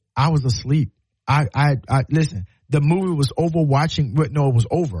knew it, I was asleep. I listen, the movie was over it was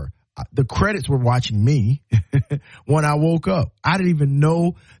over. The credits were watching me when I woke up. I didn't even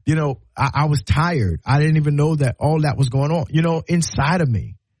know, I was tired. I didn't even know that all that was going on, inside of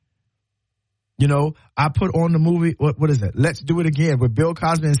me. You know, I put on the movie, what is it? Let's Do It Again with Bill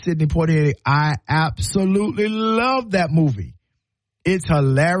Cosby and Sidney Poitier. I absolutely love that movie. It's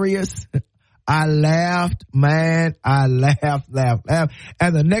hilarious. I laughed, man. I laughed.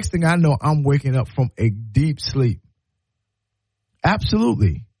 And the next thing I know, I'm waking up from a deep sleep.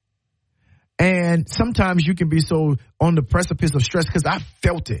 Absolutely. And sometimes you can be so on the precipice of stress because I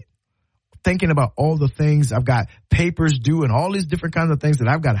felt it. Thinking about all the things I've got papers due and all these different kinds of things that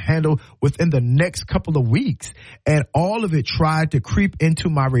I've got to handle within the next couple of weeks. And all of it tried to creep into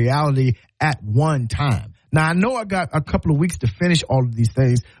my reality at one time. Now, I know I got a couple of weeks to finish all of these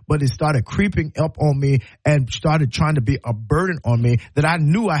things, but it started creeping up on me and started trying to be a burden on me that I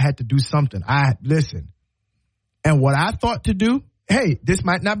knew I had to do something. Listen. And what I thought to do, hey, this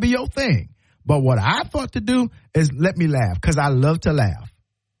might not be your thing, but what I thought to do is let me laugh because I love to laugh.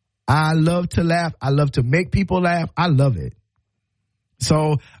 I love to laugh. I love to make people laugh. I love it.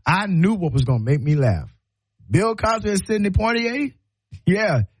 So I knew what was going to make me laugh. Bill Cosby and Sidney Poitier?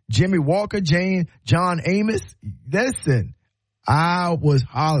 Yeah. Jimmy Walker, John Amos. Listen, I was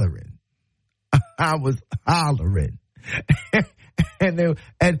hollering. and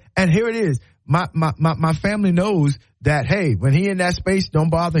here it is. My family knows that, hey, when he in that space, don't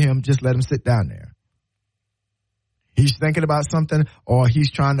bother him. Just let him sit down there. He's thinking about something or he's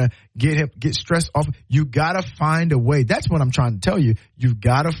trying to get stress off. You got to find a way. That's what I'm trying to tell you. You've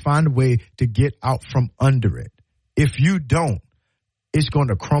got to find a way to get out from under it. If you don't, it's going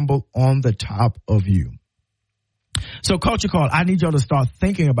to crumble on the top of you. So Culture Call, I need y'all to start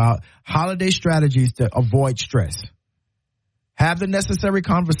thinking about holiday strategies to avoid stress. Have the necessary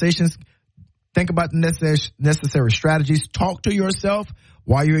conversations. Think about the necessary strategies. Talk to yourself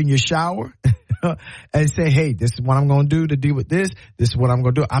while you're in your shower and say, hey, this is what I'm going to do to deal with this. This is what I'm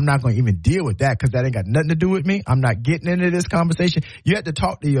going to do. I'm not going to even deal with that because that ain't got nothing to do with me. I'm not getting into this conversation. You have to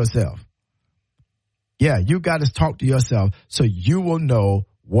talk to yourself. Yeah, you got to talk to yourself so you will know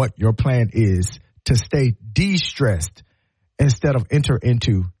what your plan is to stay de-stressed instead of enter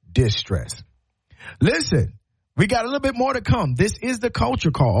into distress. Listen. We got a little bit more to come. This is the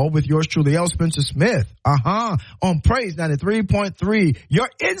Culture Call with yours truly, L. Spencer Smith. On Praise 93.3, your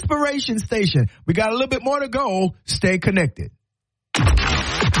inspiration station. We got a little bit more to go. Stay connected.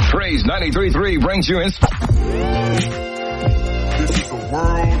 Praise 93.3 brings you This is the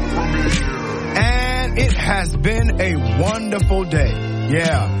world premiere. And it has been a wonderful day.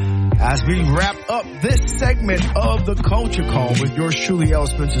 Yeah. As we wrap up this segment of the Culture Call with yours truly, L.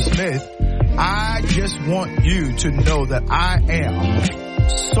 Spencer Smith, I just want you to know that I am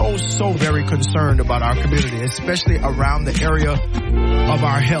so very concerned about our community, especially around the area of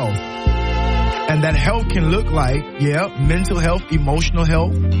our health. And that health can look like, mental health, emotional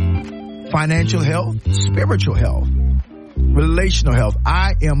health, financial health, spiritual health, relational health.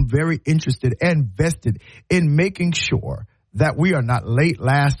 I am very interested and vested in making sure that we are not late,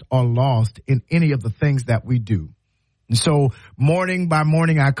 last, or lost in any of the things that we do. And so morning by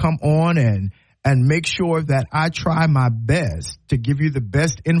morning, I come on and make sure that I try my best to give you the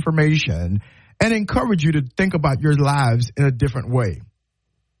best information and encourage you to think about your lives in a different way.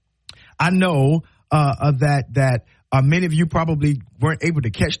 I know that many of you probably weren't able to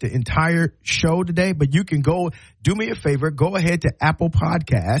catch the entire show today, but you can go do me a favor. Go ahead to Apple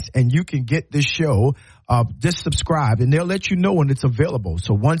Podcasts and you can get this show. Just subscribe and they'll let you know when it's available.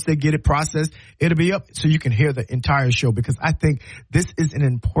 So once they get it processed, it'll be up so you can hear the entire show because I think this is an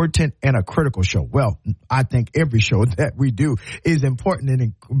important and a critical show. Well, I think every show that we do is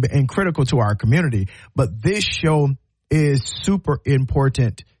important and critical to our community, but this show is super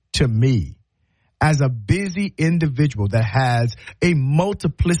important to me. As a busy individual that has a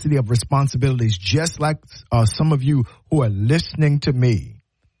multiplicity of responsibilities, just like some of you who are listening to me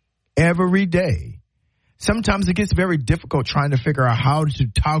every day, sometimes it gets very difficult trying to figure out how to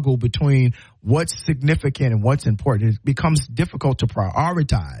toggle between what's significant and what's important. It becomes difficult to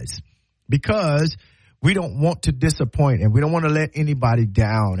prioritize because we don't want to disappoint and we don't want to let anybody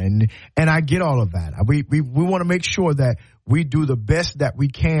down. And I get all of that. We want to make sure that we do the best that we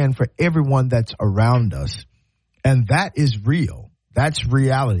can for everyone that's around us. And that is real. That's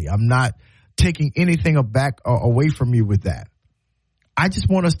reality. I'm not taking anything away from you with that. I just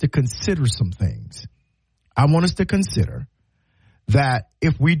want us to consider some things. I want us to consider that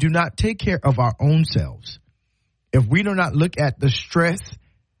if we do not take care of our own selves, if we do not look at the stress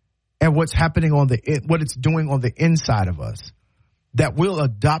and what's happening what it's doing on the inside of us, that we'll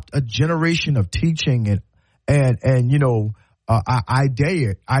adopt a generation of teaching and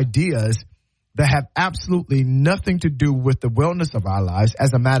ideas that have absolutely nothing to do with the wellness of our lives.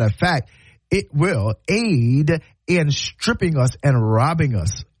 As a matter of fact, it will aid in stripping us and robbing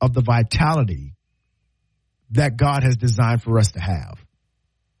us of the vitality that God has designed for us to have.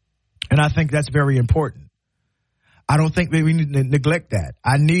 And I think that's very important. I don't think that we need to neglect that.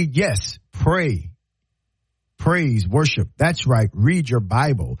 I need, yes, pray, praise, worship. That's right. Read your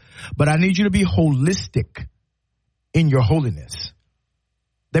Bible. But I need you to be holistic in your holiness.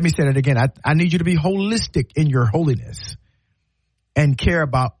 Let me say that again. I need you to be holistic in your holiness and care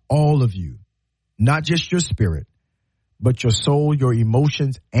about all of you, not just your spirit, but your soul, your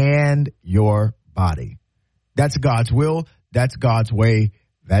emotions, and your body. That's God's will. That's God's way.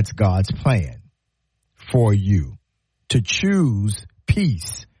 That's God's plan for you to choose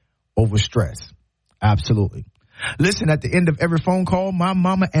peace over stress. Absolutely. Listen, at the end of every phone call, my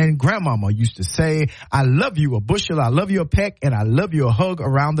mama and grandmama used to say, I love you a bushel, I love you a peck, and I love you a hug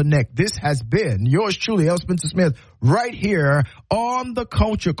around the neck. This has been yours truly, L. Spencer Smith, right here on the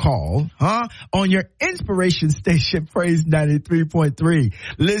Culture Call, on your inspiration station, Praise 93.3.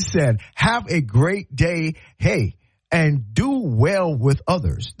 Listen, have a great day. Hey, and do well with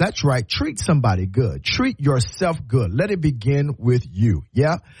others. That's right. Treat somebody good. Treat yourself good. Let it begin with you.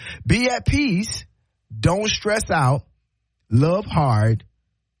 Yeah. Be at peace. Don't stress out, love hard,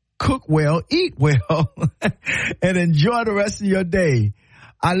 cook well, eat well, and enjoy the rest of your day.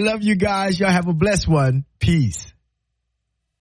 I love you guys. Y'all have a blessed one. Peace.